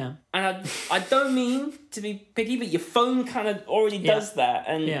recipients. Yeah. And I don't mean to be picky, but your phone kind of already does that.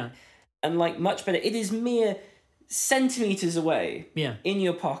 And like, much better. It is mere centimeters away in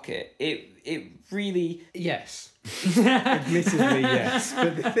your pocket. It really... Yes. Admittedly, yes.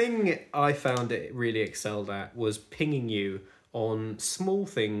 But the thing I found it really excelled at was pinging you on small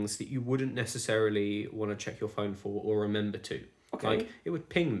things that you wouldn't necessarily want to check your phone for or remember to. Okay. Like, it would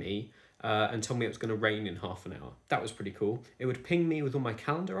ping me and tell me it was going to rain in half an hour. That was pretty cool. It would ping me with all my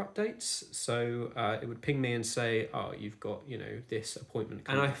calendar updates. So it would ping me and say, oh, you've got, this appointment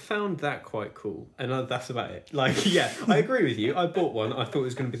coming. And I found that quite cool. And that's about it. Like, yeah, I agree with you. I bought one. I thought it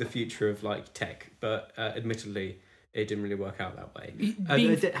was going to be the future of, like, tech. But admittedly, it didn't really work out that way.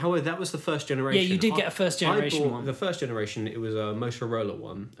 However, that was the first generation. Yeah, you did get a first generation one. The first generation, it was a Motorola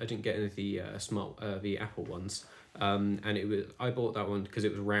one. I didn't get any of the Apple ones. And I bought that one because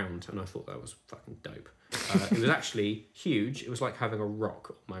it was round, and I thought that was fucking dope. It was actually huge. It was like having a rock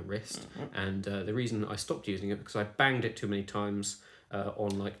on my wrist. And the reason I stopped using it because I banged it too many times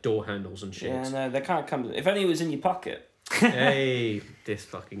on like door handles and shit. Yeah, no, they can't come. If only it was in your pocket. Hey, this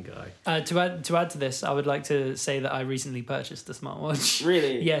fucking guy. To add to this, I would like to say that I recently purchased a smartwatch.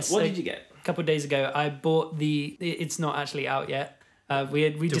 Really? Yes. What did you get? A couple of days ago, I bought it's not actually out yet.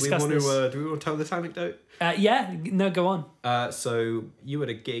 We discussed this. Do we want to tell this anecdote? Yeah, no, go on. So you had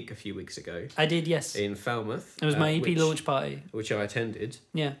a gig a few weeks ago. I did, yes. In Falmouth. It was my EP launch party. Which I attended.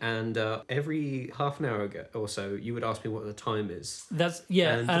 Yeah. And every half an hour ago or so, you would ask me what the time is. That's,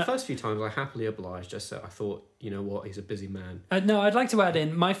 yeah. And the first few times I happily obliged. Just so I thought, you know what, he's a busy man. No, I'd like to add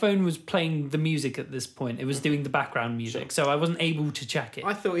in, my phone was playing the music at this point. It was doing the background music, so I wasn't able to check it.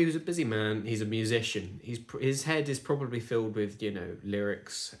 I thought he was a busy man. He's a musician. His head is probably filled with,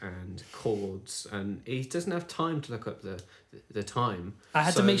 lyrics and chords, and he doesn't have time to look up the time. I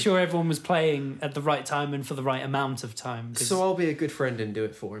had to make sure everyone was playing at the right time and for the right amount of time. So I'll be a good friend and do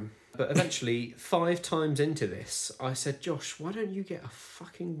it for him. But eventually, 5 times into this, I said, Josh, why don't you get a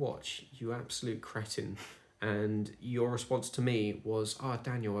fucking watch, you absolute cretin? And your response to me was,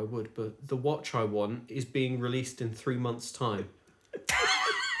 Daniel, I would, but the watch I want is being released in 3 months' time.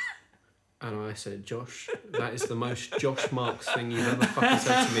 And I said, Josh, that is the most Josh Marks thing you've ever fucking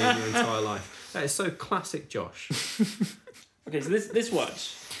said to me in your entire life. That is so classic Josh. Okay, so this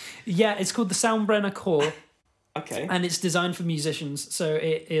watch. Yeah, it's called the Soundbrenner Core. Okay. And it's designed for musicians. So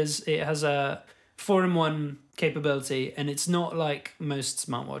it has a 4-in-1 capability, and it's not like most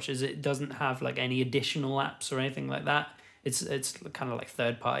smartwatches. It doesn't have like any additional apps or anything like that. It's kind of like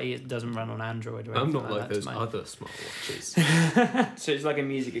third party. It doesn't run on Android or anything I'm not like that those other smartwatches. So it's like a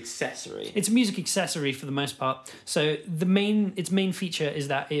music accessory. It's a music accessory for the most part. So its main feature is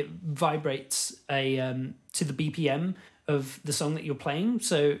that it vibrates to the BPM of the song that you're playing.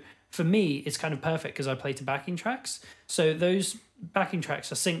 So for me, it's kind of perfect because I play to backing tracks. So those backing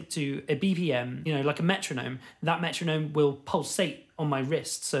tracks are synced to a BPM, like a metronome. That metronome will pulsate on my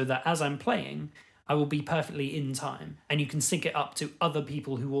wrist so that as I'm playing, I will be perfectly in time. And you can sync it up to other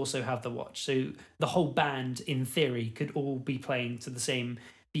people who also have the watch. So the whole band, in theory, could all be playing to the same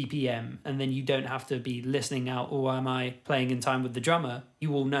BPM. And then you don't have to be listening out, am I playing in time with the drummer?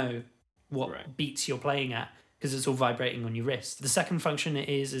 You all know what beats you're playing at, because it's all vibrating on your wrist. The second function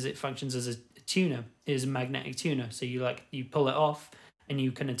is it functions as a tuner, is a magnetic tuner. So you pull it off and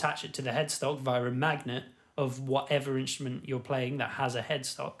you can attach it to the headstock via a magnet of whatever instrument you're playing that has a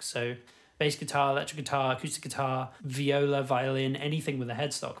headstock. So bass guitar, electric guitar, acoustic guitar, viola, violin, anything with a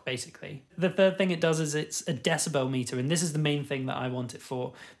headstock, basically. The third thing it does is it's a decibel meter, and this is the main thing that I want it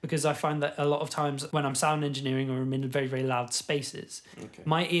for, because I find that a lot of times when I'm sound engineering or I'm in very, very loud spaces,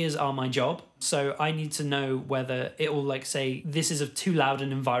 my ears are my job, so I need to know whether it will say, this is a too loud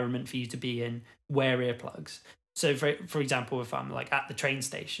an environment for you to be in, wear earplugs. So for example, if I'm at the train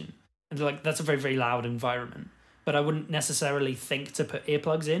station, And like that's a very, very loud environment. But I wouldn't necessarily think to put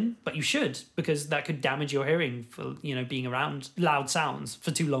earplugs in, but you should, because that could damage your hearing for, being around loud sounds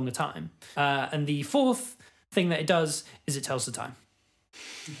for too long a time. And the fourth thing that it does is it tells the time.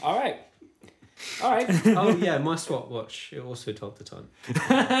 All right. Oh yeah, my smartwatch, it also told the time.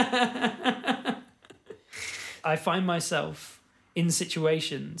 I find myself in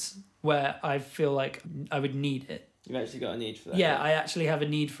situations where I feel like I would need it. You've actually got a need for that. Yeah, I actually have a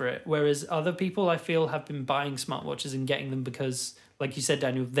need for it. Whereas other people, I feel, have been buying smartwatches and getting them because, like you said,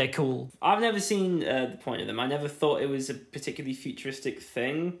 Daniel, they're cool. I've never seen the point of them. I never thought it was a particularly futuristic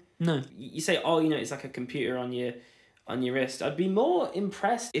thing. No. You say, it's like a computer on your wrist. I'd be more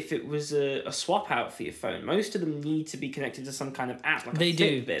impressed if it was a swap out for your phone. Most of them need to be connected to some kind of app, like a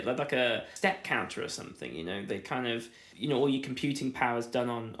Fitbit, like a step counter or something. They kind of, all your computing power's done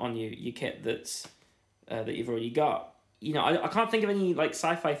on your kit that's that you've already got. I can't think of any like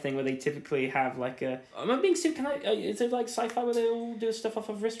sci-fi thing where they typically have like a. Am I being stupid? Is it like sci-fi where they all do stuff off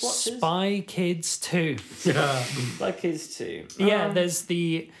of wristwatches? Spy Kids 2. Yeah. Spy Kids 2. Yeah, there's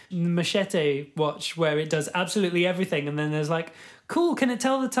the Machete watch where it does absolutely everything, and then there's like, cool, can it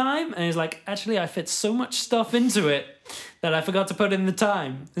tell the time? And it's like, actually, I fit so much stuff into it that I forgot to put in the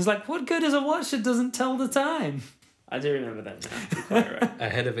time. It's like, what good is a watch that doesn't tell the time? I do remember that now. You're quite right.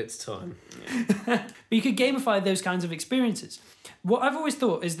 Ahead of its time. Yeah. But you could gamify those kinds of experiences. What I've always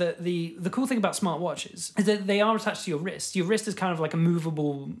thought is that the cool thing about smartwatches is that they are attached to your wrist. Your wrist is kind of like a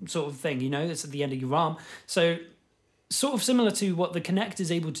movable sort of thing, it's at the end of your arm. So sort of similar to what the Kinect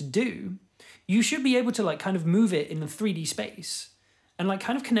is able to do, you should be able to like kind of move it in the 3D space and like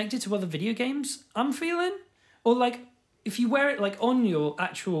kind of connect it to other video games, I'm feeling. Or like if you wear it like on your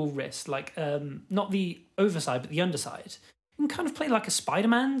actual wrist, like not the overside but the underside, you can kind of play like a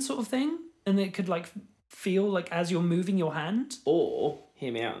Spider-Man sort of thing, and it could like feel like as you're moving your hand. Or,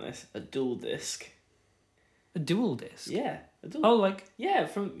 hear me out on this, a dual disc. A dual disc? Yeah. Yeah,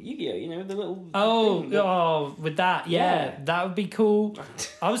 from Yu-Gi-Oh, the little thing with that, yeah, that would be cool.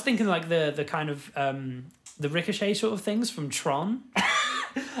 I was thinking like the kind of the ricochet sort of things from Tron.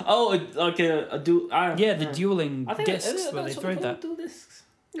 Like a dual. The dueling discs where they throw that. Dual discs.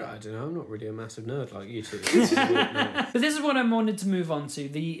 No, I don't know. I'm not really a massive nerd like you two. But this is what I wanted to move on to,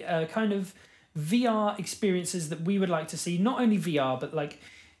 the kind of VR experiences that we would like to see. Not only VR, but like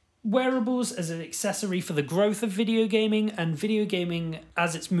wearables as an accessory for the growth of video gaming, and video gaming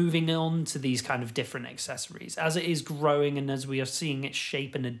as it's moving on to these kind of different accessories, as it is growing and as we are seeing it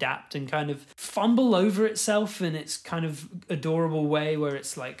shape and adapt and kind of fumble over itself in its kind of adorable way, where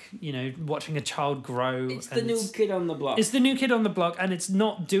it's like, watching a child grow. It's the new kid on the block. It's the new kid on the block, and it's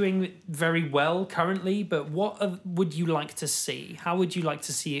not doing very well currently, but what would you like to see? How would you like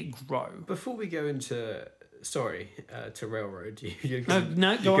to see it grow? Before we go into... Sorry, to railroad you.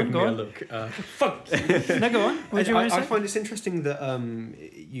 No, go on. Look. Fuck. No, go on. What do you want to say? I find it's interesting that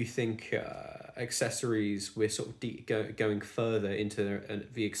you think accessories, we're sort of going further into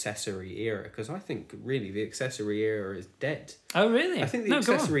the accessory era, because I think really the accessory era is dead. Oh, really? I think the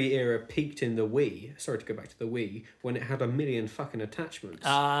accessory era peaked in the Wii. Sorry to go back to the Wii, when it had a million fucking attachments.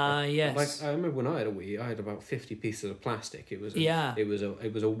 Yes. Like I remember when I had a Wii, I had about 50 pieces of plastic. It was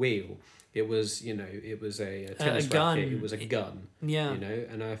a wheel. It was, it was a tennis gun. racket. It was a gun. Yeah.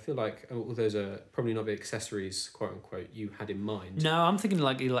 And I feel like all those are probably not the accessories, quote unquote, you had in mind. No, I'm thinking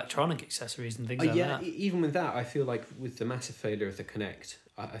like electronic accessories and things like that. Even with that, I feel like with the massive failure of the Kinect,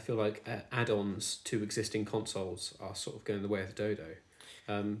 I feel like add-ons to existing consoles are sort of going the way of the dodo.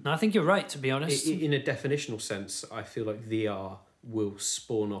 No, I think you're right, to be honest. In a definitional sense, I feel like VR will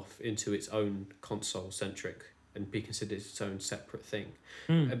spawn off into its own console-centric and be considered its own separate thing.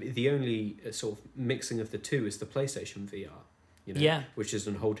 The only sort of mixing of the two is the PlayStation VR, which is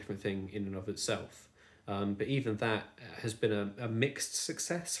a whole different thing in and of itself. But even that has been a mixed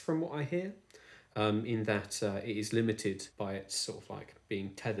success from what I hear, in that it is limited by its sort of like being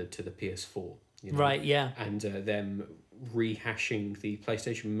tethered to the PS4. Right, yeah. And them rehashing the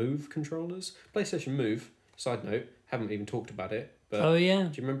PlayStation Move controllers. PlayStation Move, side note, haven't even talked about it. But oh, yeah.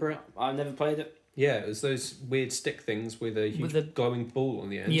 Do you remember it? I've never played it. Yeah, it was those weird stick things with a huge glowing ball on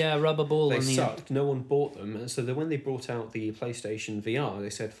the end. Yeah, rubber ball on the end. They sucked. No one bought them. And so when they brought out the PlayStation VR, they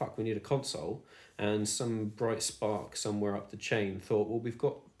said, fuck, we need a console. And some bright spark somewhere up the chain thought, well, we've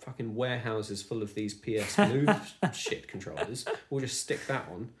got fucking warehouses full of these PS Move shit controllers. We'll just stick that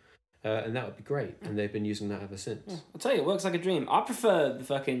on. And that would be great. And they've been using that ever since. I'll tell you, it works like a dream. I prefer the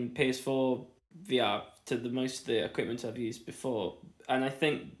fucking PS4 VR to most of the equipment I've used before. And I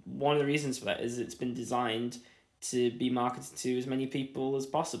think one of the reasons for that is it's been designed to be marketed to as many people as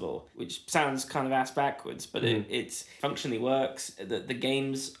possible, which sounds kind of ass backwards, but it functionally works. The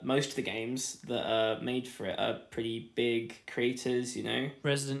games, most of the games that are made for it are pretty big creators, you know.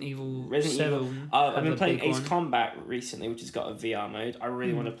 Resident Evil 7. I've been playing Ace Combat recently, which has got a VR mode. I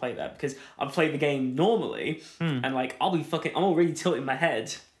really want to play that because I've played the game normally, and like I'm already tilting my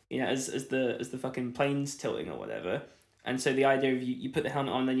head, you know, as the fucking plane's tilting or whatever. And so the idea of you put the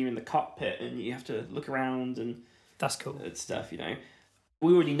helmet on, then you're in the cockpit and you have to look around and that's cool. Stuff, you know.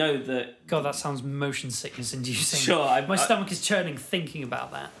 We already know that. God, that sounds motion sickness inducing. Sure, my stomach is churning thinking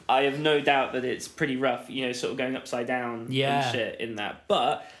about that. I have no doubt that it's pretty rough, you know, sort of going upside down and shit in that.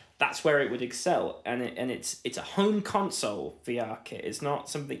 But that's where it would excel, and it's a home console VR kit. It's not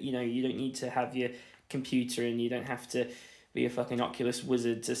something, you know, you don't need to have your computer and you don't have to be a fucking Oculus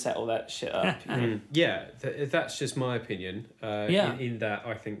wizard to set all that shit up. You know? Yeah, that's just my opinion. In that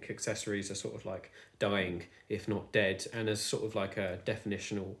I think accessories are sort of like dying, if not dead, and as sort of like a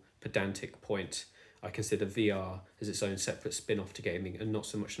definitional pedantic point, I consider VR as its own separate spin-off to gaming and not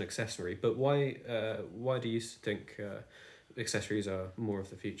so much an accessory. But why do you think accessories are more of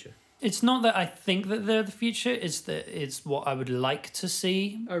the future? It's not that I think that they're the future, it's that it's what I would like to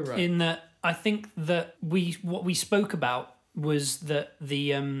see. Oh, right. In that I think that what we spoke about was that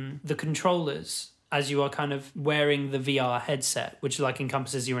the controllers, as you are kind of wearing the VR headset, which like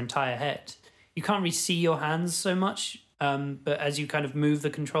encompasses your entire head, you can't really see your hands so much, but as you kind of move the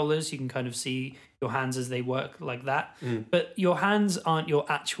controllers, you can kind of see your hands as they work like that. But your hands aren't your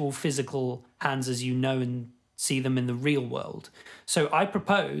actual physical hands as you know and see them in the real world. So I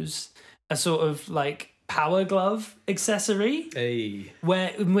propose a sort of like power glove accessory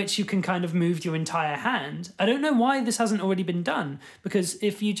in which you can kind of move your entire hand. I don't know why this hasn't already been done, because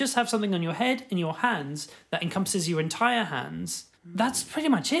if you just have something on your head and your hands that encompasses your entire hands, that's pretty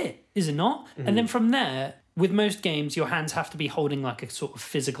much it, is it not? And then from there, with most games, your hands have to be holding like a sort of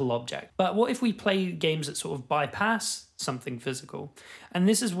physical object. But what if we play games that sort of bypass something physical? And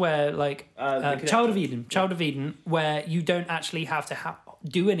this is where like Child of Eden, where you don't actually have to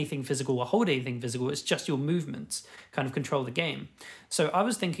do anything physical or hold anything physical. It's just your movements kind of control the game. So I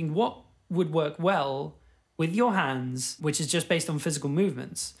was thinking, what would work well with your hands, which is just based on physical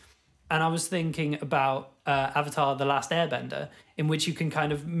movements? And I was thinking about Avatar: The Last Airbender, in which you can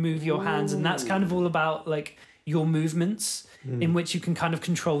kind of move your hands, and that's kind of all about like your movements, in which you can kind of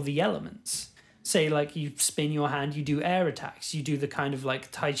control the elements. Say like you spin your hand, you do air attacks, you do the kind of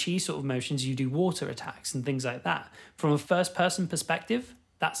like Tai Chi sort of motions, you do water attacks and things like that. From a first person perspective,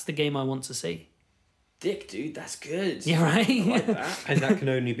 that's the game I want to see. Dick, dude, that's good. Yeah, right? I like that. And that can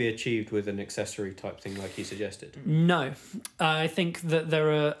only be achieved with an accessory type thing like you suggested? No. I think that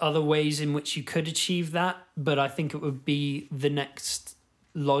there are other ways in which you could achieve that, but I think it would be the next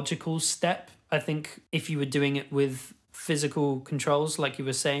logical step. I think if you were doing it with physical controls, like you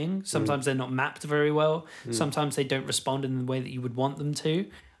were saying, sometimes they're not mapped very well. Sometimes they don't respond in the way that you would want them to.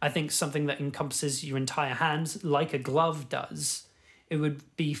 I think something that encompasses your entire hand, like a glove does, it would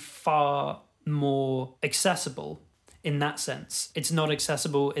be far more accessible in that sense. It's not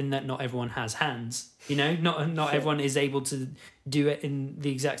accessible in that not everyone has hands, you know, not everyone is able to do it in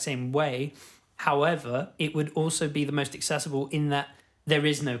the exact same way. However, it would also be the most accessible in that there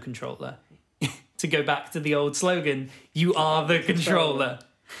is no controller. To go back to the old slogan, you are the controller.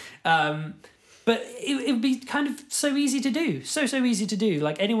 But it would be kind of so easy to do. So easy to do.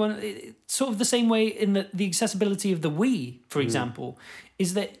 Like anyone, sort of the same way in the accessibility of the Wii, for example,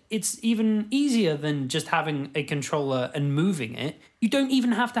 is that it's even easier than just having a controller and moving it. You don't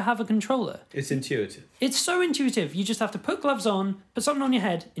even have to have a controller. It's intuitive. It's so intuitive. You just have to put gloves on, put something on your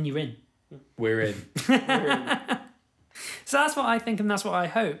head, and you're in. We're in. So that's what I think, and that's what I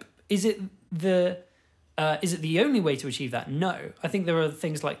hope. Is it the only way to achieve that? No. I think there are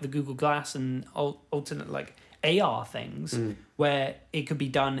things like the Google Glass and alternate like AR things where it could be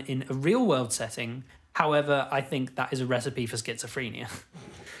done in a real world setting. However, I think that is a recipe for schizophrenia.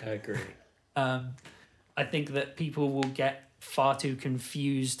 I agree. I think that people will get far too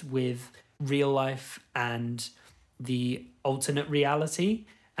confused with real life and the alternate reality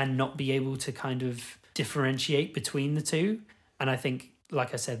and not be able to kind of differentiate between the two. And I think,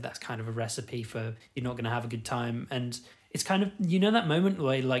 like I said, that's kind of a recipe for you're not going to have a good time. And it's kind of, you know, that moment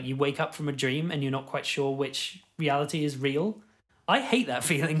where like you wake up from a dream and you're not quite sure which reality is real. I hate that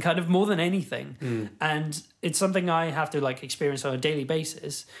feeling kind of more than anything. And it's something I have to like experience on a daily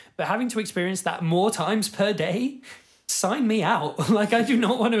basis. But having to experience that more times per day, sign me out. Like I do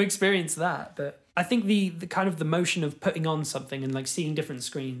not want to experience that. But I think the kind of the motion of putting on something and like seeing different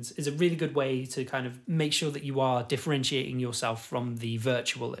screens is a really good way to kind of make sure that you are differentiating yourself from the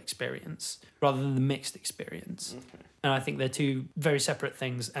virtual experience rather than the mixed experience. Okay. And I think they're two very separate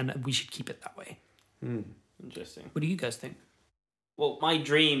things, and we should keep it that way. Interesting. What do you guys think? Well, my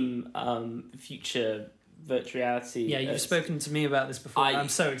dream future virtual reality. Yeah, you've spoken to me about this before. I'm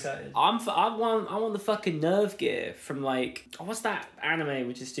so excited. I want the fucking Nerve gear from like, what's that anime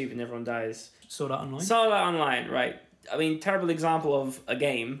which is stupid and everyone dies? Sword Art Online. Sword Art Online, right? I mean, terrible example of a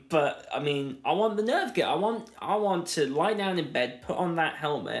game, but I mean, I want the Nerve gear. I want to lie down in bed, put on that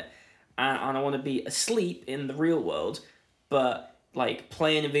helmet, and I want to be asleep in the real world, but like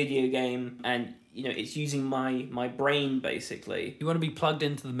playing a video game and. You know, it's using my brain, basically. You want to be plugged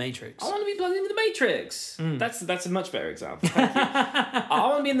into the Matrix. I want to be plugged into the Matrix. That's a much better example. Thank you. I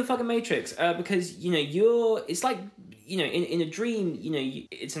want to be in the fucking Matrix because, you know, it's like, you know, in a dream, you know,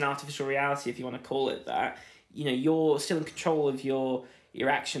 it's an artificial reality, if you want to call it that. You know, you're still in control of your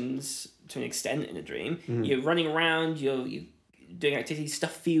actions to an extent in a dream. You're running around, you're doing activities,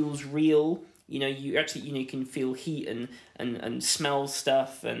 stuff feels real. You know, you actually, you know, you can feel heat and smell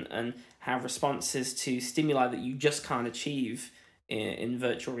stuff and have responses to stimuli that you just can't achieve in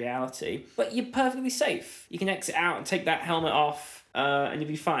virtual reality. But you're perfectly safe. You can exit out and take that helmet off and you'll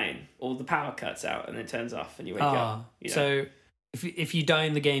be fine. Or the power cuts out and it turns off and you wake up. You know? So if you die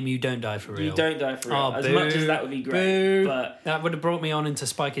in the game, you don't die for real. You don't die for real. As boo, much as that would be great. Boo. But that would have brought me on into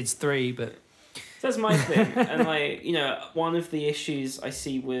Spy Kids 3, but... That's my thing. And like, you know, one of the issues I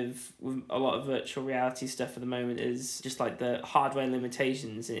see with a lot of virtual reality stuff at the moment is just like the hardware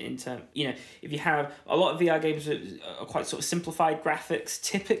limitations in terms, you know, if you have a lot of VR games are quite sort of simplified graphics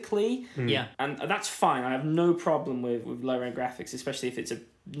typically. Yeah. And that's fine. I have no problem with lower end graphics, especially if it's a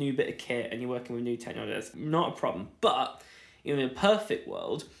new bit of kit and you're working with new technology. That's not a problem. But in a perfect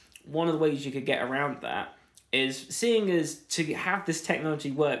world, one of the ways you could get around that is seeing as to have this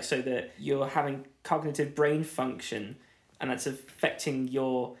technology work so that you're having cognitive brain function and that's affecting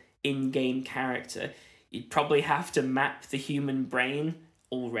your in-game character, you'd probably have to map the human brain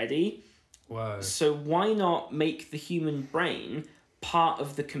already. Whoa. So why not make the human brain part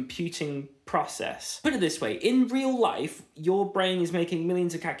of the computing process? Put it this way, in real life, your brain is making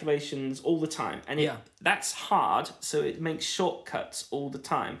millions of calculations all the time. And that's hard, so it makes shortcuts all the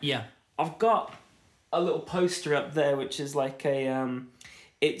time. Yeah. I've got a little poster up there which is like a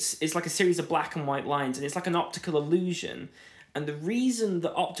it's like a series of black and white lines and it's like an optical illusion, and the reason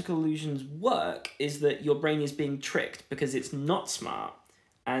that optical illusions work is that your brain is being tricked because it's not smart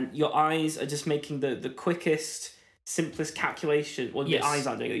and your eyes are just making the quickest, simplest calculation. Well, the eyes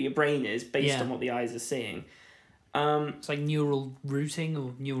aren't doing it, your brain is based on what the eyes are seeing. It's like neural routing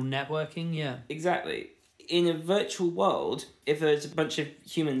or neural networking. Exactly. In a virtual world, if there's a bunch of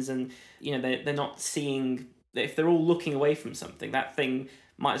humans and, you know, they're not seeing, if they're all looking away from something, that thing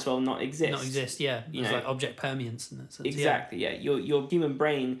might as well not exist. Yeah. You It's know, like object permanence in that sense. Exactly, yeah. Your human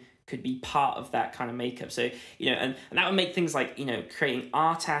brain could be part of that kind of makeup. So, you know, and that would make things like, you know, creating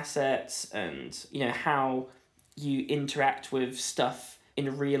art assets and, you know, how you interact with stuff in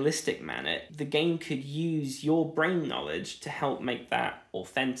a realistic manner. The game could use your brain knowledge to help make that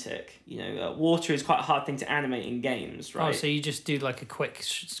authentic. You know, water is quite a hard thing to animate in games, right? Oh, so you just do like a quick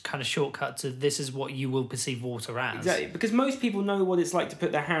kind of shortcut to this is what you will perceive water as. Exactly, because most people know what it's like to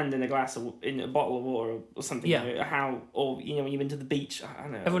put their hand in a glass of, in a bottle of water or something. Yeah. You know, how, or, you know, when you've been to the beach, I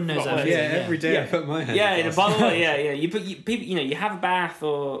don't know. Everyone knows that. Every day I put my hand in a bottle. You people, you know, you have a bath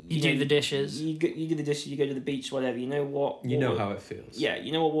or you do the dishes. You do the dishes. You go to the beach, whatever. You know what? You know how it feels. Yeah,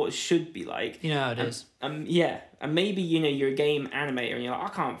 you know what water should be like. You know how it is. And maybe, you know, you're a game animator and you're like,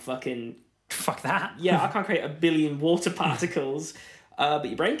 I can't fucking fuck that. Yeah, I can't create 1 billion water particles, but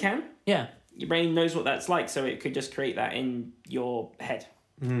your brain can. Yeah, your brain knows what that's like, so it could just create that in your head.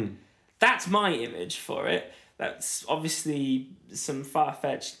 Mm. That's my image for it. That's obviously some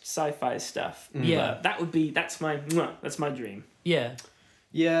far-fetched sci-fi stuff. Yeah, but that's my dream.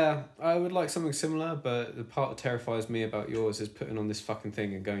 Yeah, I would like something similar, but the part that terrifies me about yours is putting on this fucking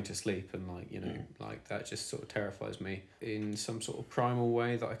thing and going to sleep, and like, you know, like that just sort of terrifies me in some sort of primal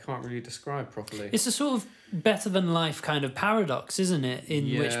way that I can't really describe properly. It's a sort of better than life kind of paradox, isn't it?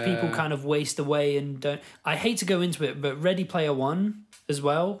 In which people kind of waste away and don't. I hate to go into it, but Ready Player One as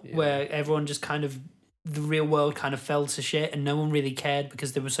well, where everyone just kind of, the real world kind of fell to shit and no one really cared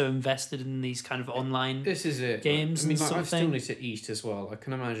because they were so invested in these kind of online this is it games. I mean, and like, I something. still need to eat as well. I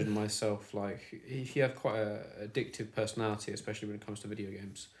can imagine myself, like, if you have quite a addictive personality, especially when it comes to video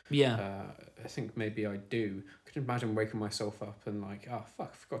games, I think maybe I do. I can imagine waking myself up and like, oh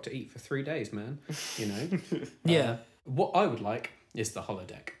fuck, I forgot to eat for 3 days, man. You know. Yeah. What I would like is the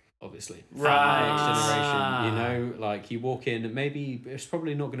holodeck. obviously. Right. Next generation, you know, like you walk in, maybe it's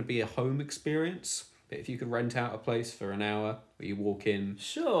probably not going to be a home experience, but if you could rent out a place for an hour where you walk in,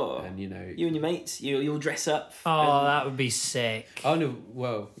 sure, and you know, you and your mates, you'll dress up. Oh, that would be sick. Oh no,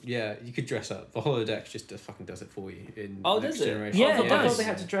 well, yeah, you could dress up. The holodeck just fucking does it for you in Next does it? Generation. Yeah, it I does. thought they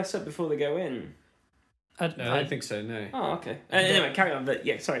had to dress up before they go in. No, I don't think so. No. Oh, okay. Anyway, carry on. But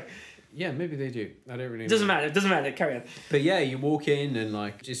yeah, sorry. Yeah, maybe they do. I don't really know. Doesn't matter. Carry on. But yeah, you walk in and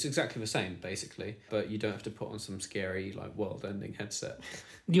like it's exactly the same basically, but you don't have to put on some scary like world-ending headset.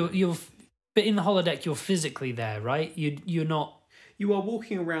 But in the holodeck, you're physically there, right? You're not. You are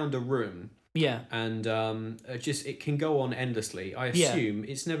walking around a room. Yeah. And it can go on endlessly. I assume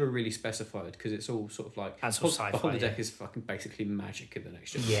it's never really specified because it's all sort of like the holodeck is fucking basically magic in the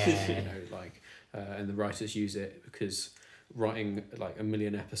Next Generation. Yeah. You know, like and the writers use it because writing like 1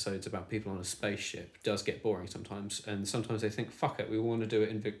 million episodes about people on a spaceship does get boring sometimes, and sometimes they think, fuck it, we want to do it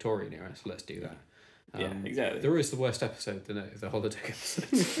in Victorian era, so let's do that. Yeah, exactly. There is the worst episode, the holodeck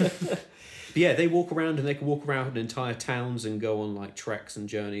episode. But yeah, they walk around and they can walk around entire towns and go on like treks and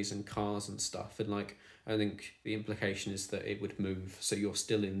journeys and cars and stuff, and like I think the implication is that it would move, so you're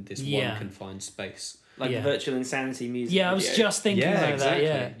still in this one confined space. Like the virtual insanity music. Yeah, I was just thinking about exactly.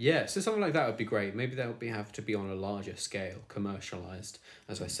 that. Yeah, so something like that would be great. Maybe that would have to be on a larger scale, commercialized.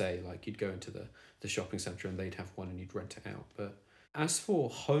 As I say, like you'd go into the shopping centre and they'd have one and you'd rent it out. But as for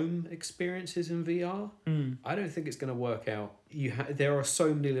home experiences in VR, I don't think it's going to work out. There are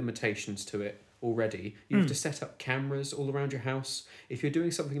so many limitations to it already. You have to set up cameras all around your house. If you're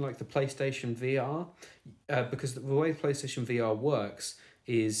doing something like the PlayStation VR, because the way the PlayStation VR works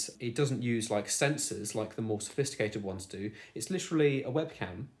is it doesn't use like sensors like the more sophisticated ones do. It's literally a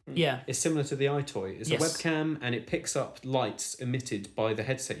webcam. Yeah. It's similar to the iToy. It's a webcam and it picks up lights emitted by the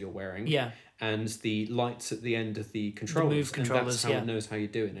headset you're wearing. Yeah. And the lights at the end of the controllers. The move controllers, and that's how it knows how you're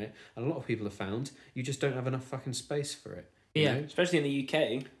doing it. And a lot of people have found you just don't have enough fucking space for it. You know? Especially in the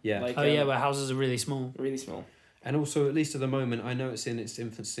UK. Yeah. Like, where houses are really small. Really small. And also, at least at the moment, I know it's in its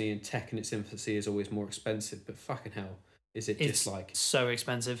infancy, and tech in its infancy is always more expensive, but fucking hell. It's just like so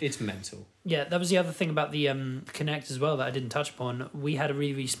expensive. It's mental. Yeah, that was the other thing about the Kinect as well that I didn't touch upon. We had a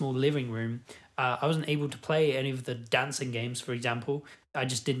really, really small living room. I wasn't able to play any of the dancing games, for example. I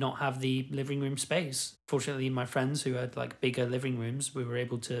just did not have the living room space. Fortunately, my friends who had like bigger living rooms, we were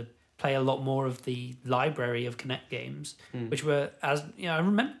able to play a lot more of the library of Kinect games, which were, as you know, I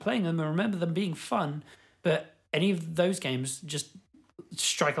remember playing them. I remember them being fun, but any of those games just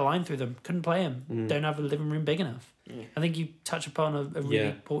strike a line through them. Couldn't play them. Don't have a living room big enough. I think you touch upon a really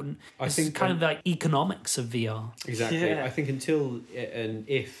important. I think kind of like economics of VR. Exactly. Yeah. I think until and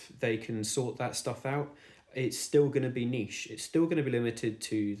if they can sort that stuff out, it's still going to be niche. It's still going to be limited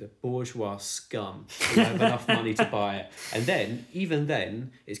to the bourgeois scum who have enough money to buy it, and then even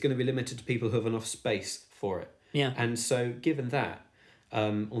then, it's going to be limited to people who have enough space for it. Yeah. And so, given that,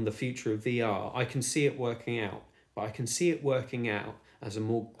 on the future of VR, I can see it working out, but I can see it working out as a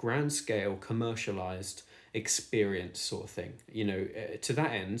more grand scale, commercialized experience sort of thing. You know, to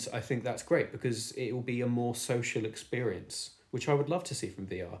that end, I think that's great because it will be a more social experience, which I would love to see from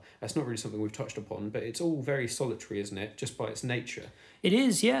VR. That's not really something we've touched upon, but it's all very solitary, isn't it? Just by its nature. It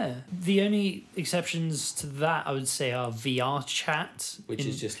is, yeah. The only exceptions to that, I would say, are VR chat. Which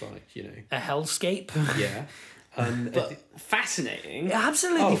is just like, you know... a hellscape. Yeah. But fascinating.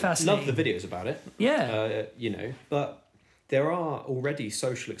 Absolutely fascinating. Love the videos about it. Yeah. You know, but there are already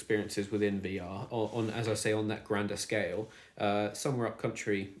social experiences within VR, on as I say, on that grander scale. Somewhere up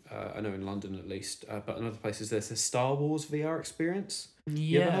country, I know in London at least, but in other places there's a Star Wars VR experience.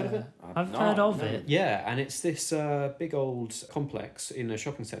 You ever heard of it? I've heard of it. Yeah, and it's this big old complex in a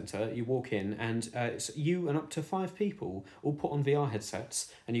shopping centre. You walk in and it's you and up to 5 people all put on VR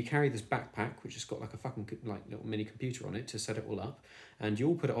headsets, and you carry this backpack which has got like a fucking like little mini computer on it to set it all up, and you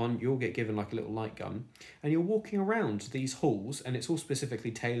all put it on, you all get given like a little light gun, and you're walking around these halls, and it's all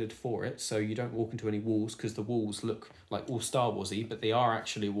specifically tailored for it, so you don't walk into any walls because the walls look like all Star Warsy, but they are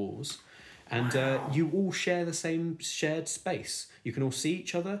actually walls. And you all share the same shared space. You can all see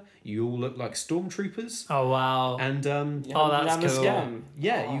each other. You all look like stormtroopers. Oh wow! And that's cool. Scum.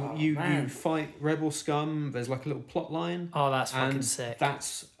 Yeah, you fight rebel scum. There's like a little plot line. Oh, that's fucking sick.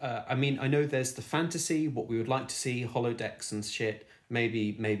 That's I mean, I know there's the fantasy, what we would like to see, holodecks and shit.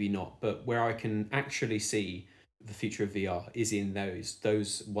 Maybe not. But where I can actually see the future of VR is in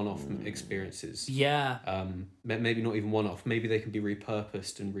those one-off experiences. Yeah. Maybe not even one-off. Maybe they can be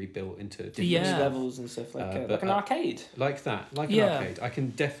repurposed and rebuilt into different levels and stuff like an arcade. Like that, an arcade. I can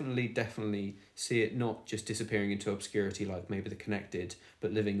definitely see it not just disappearing into obscurity like maybe the connected,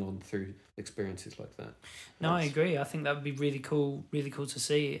 but living on through experiences like that. No, I agree. I think that would be really cool to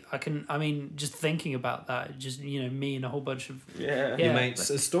see. Just thinking about that, just, me and a whole bunch of your mates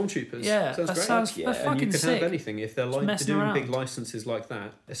as stormtroopers. Yeah, sounds that great. sounds fucking and you can sick. have anything if they're doing around. big licenses like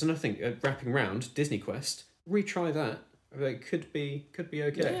that. It's another thing. Wrapping around Disney Quest, retry that. It could be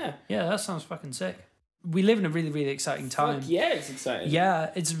okay. Yeah, that sounds fucking sick. We live in a really, really exciting time. Yeah, it's exciting. Yeah,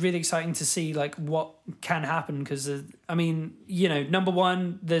 it's really exciting to see like what can happen because, number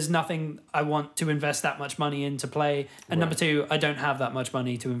one, there's nothing I want to invest that much money in to play. And number two, I don't have that much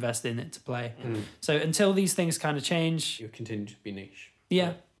money to invest in it to play. So until these things kind of change... You'll continue to be niche.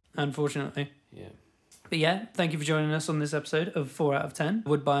 Yeah, unfortunately. Yeah. But yeah, thank you for joining us on this episode of 4 out of 10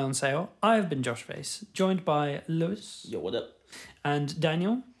 Would Buy on Sale. I have been Josh Face, joined by Lewis. Yo, what up? And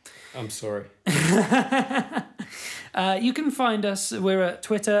Daniel. I'm sorry. You can find us. We're at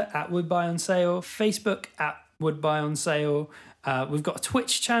Twitter at Would Buy on Sale, Facebook at Would Buy on Sale. We've got a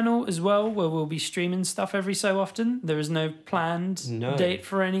Twitch channel as well where we'll be streaming stuff every so often. There is no planned date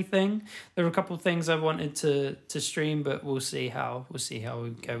for anything. There are a couple of things I wanted to stream, but we'll see how we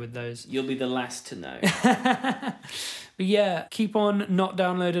go with those. You'll be the last to know. But yeah, keep on not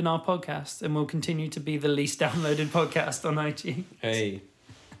downloading our podcast, and we'll continue to be the least downloaded podcast on iTunes. Hey.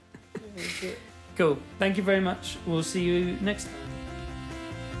 Cool. Thank you very much. We'll see you next time.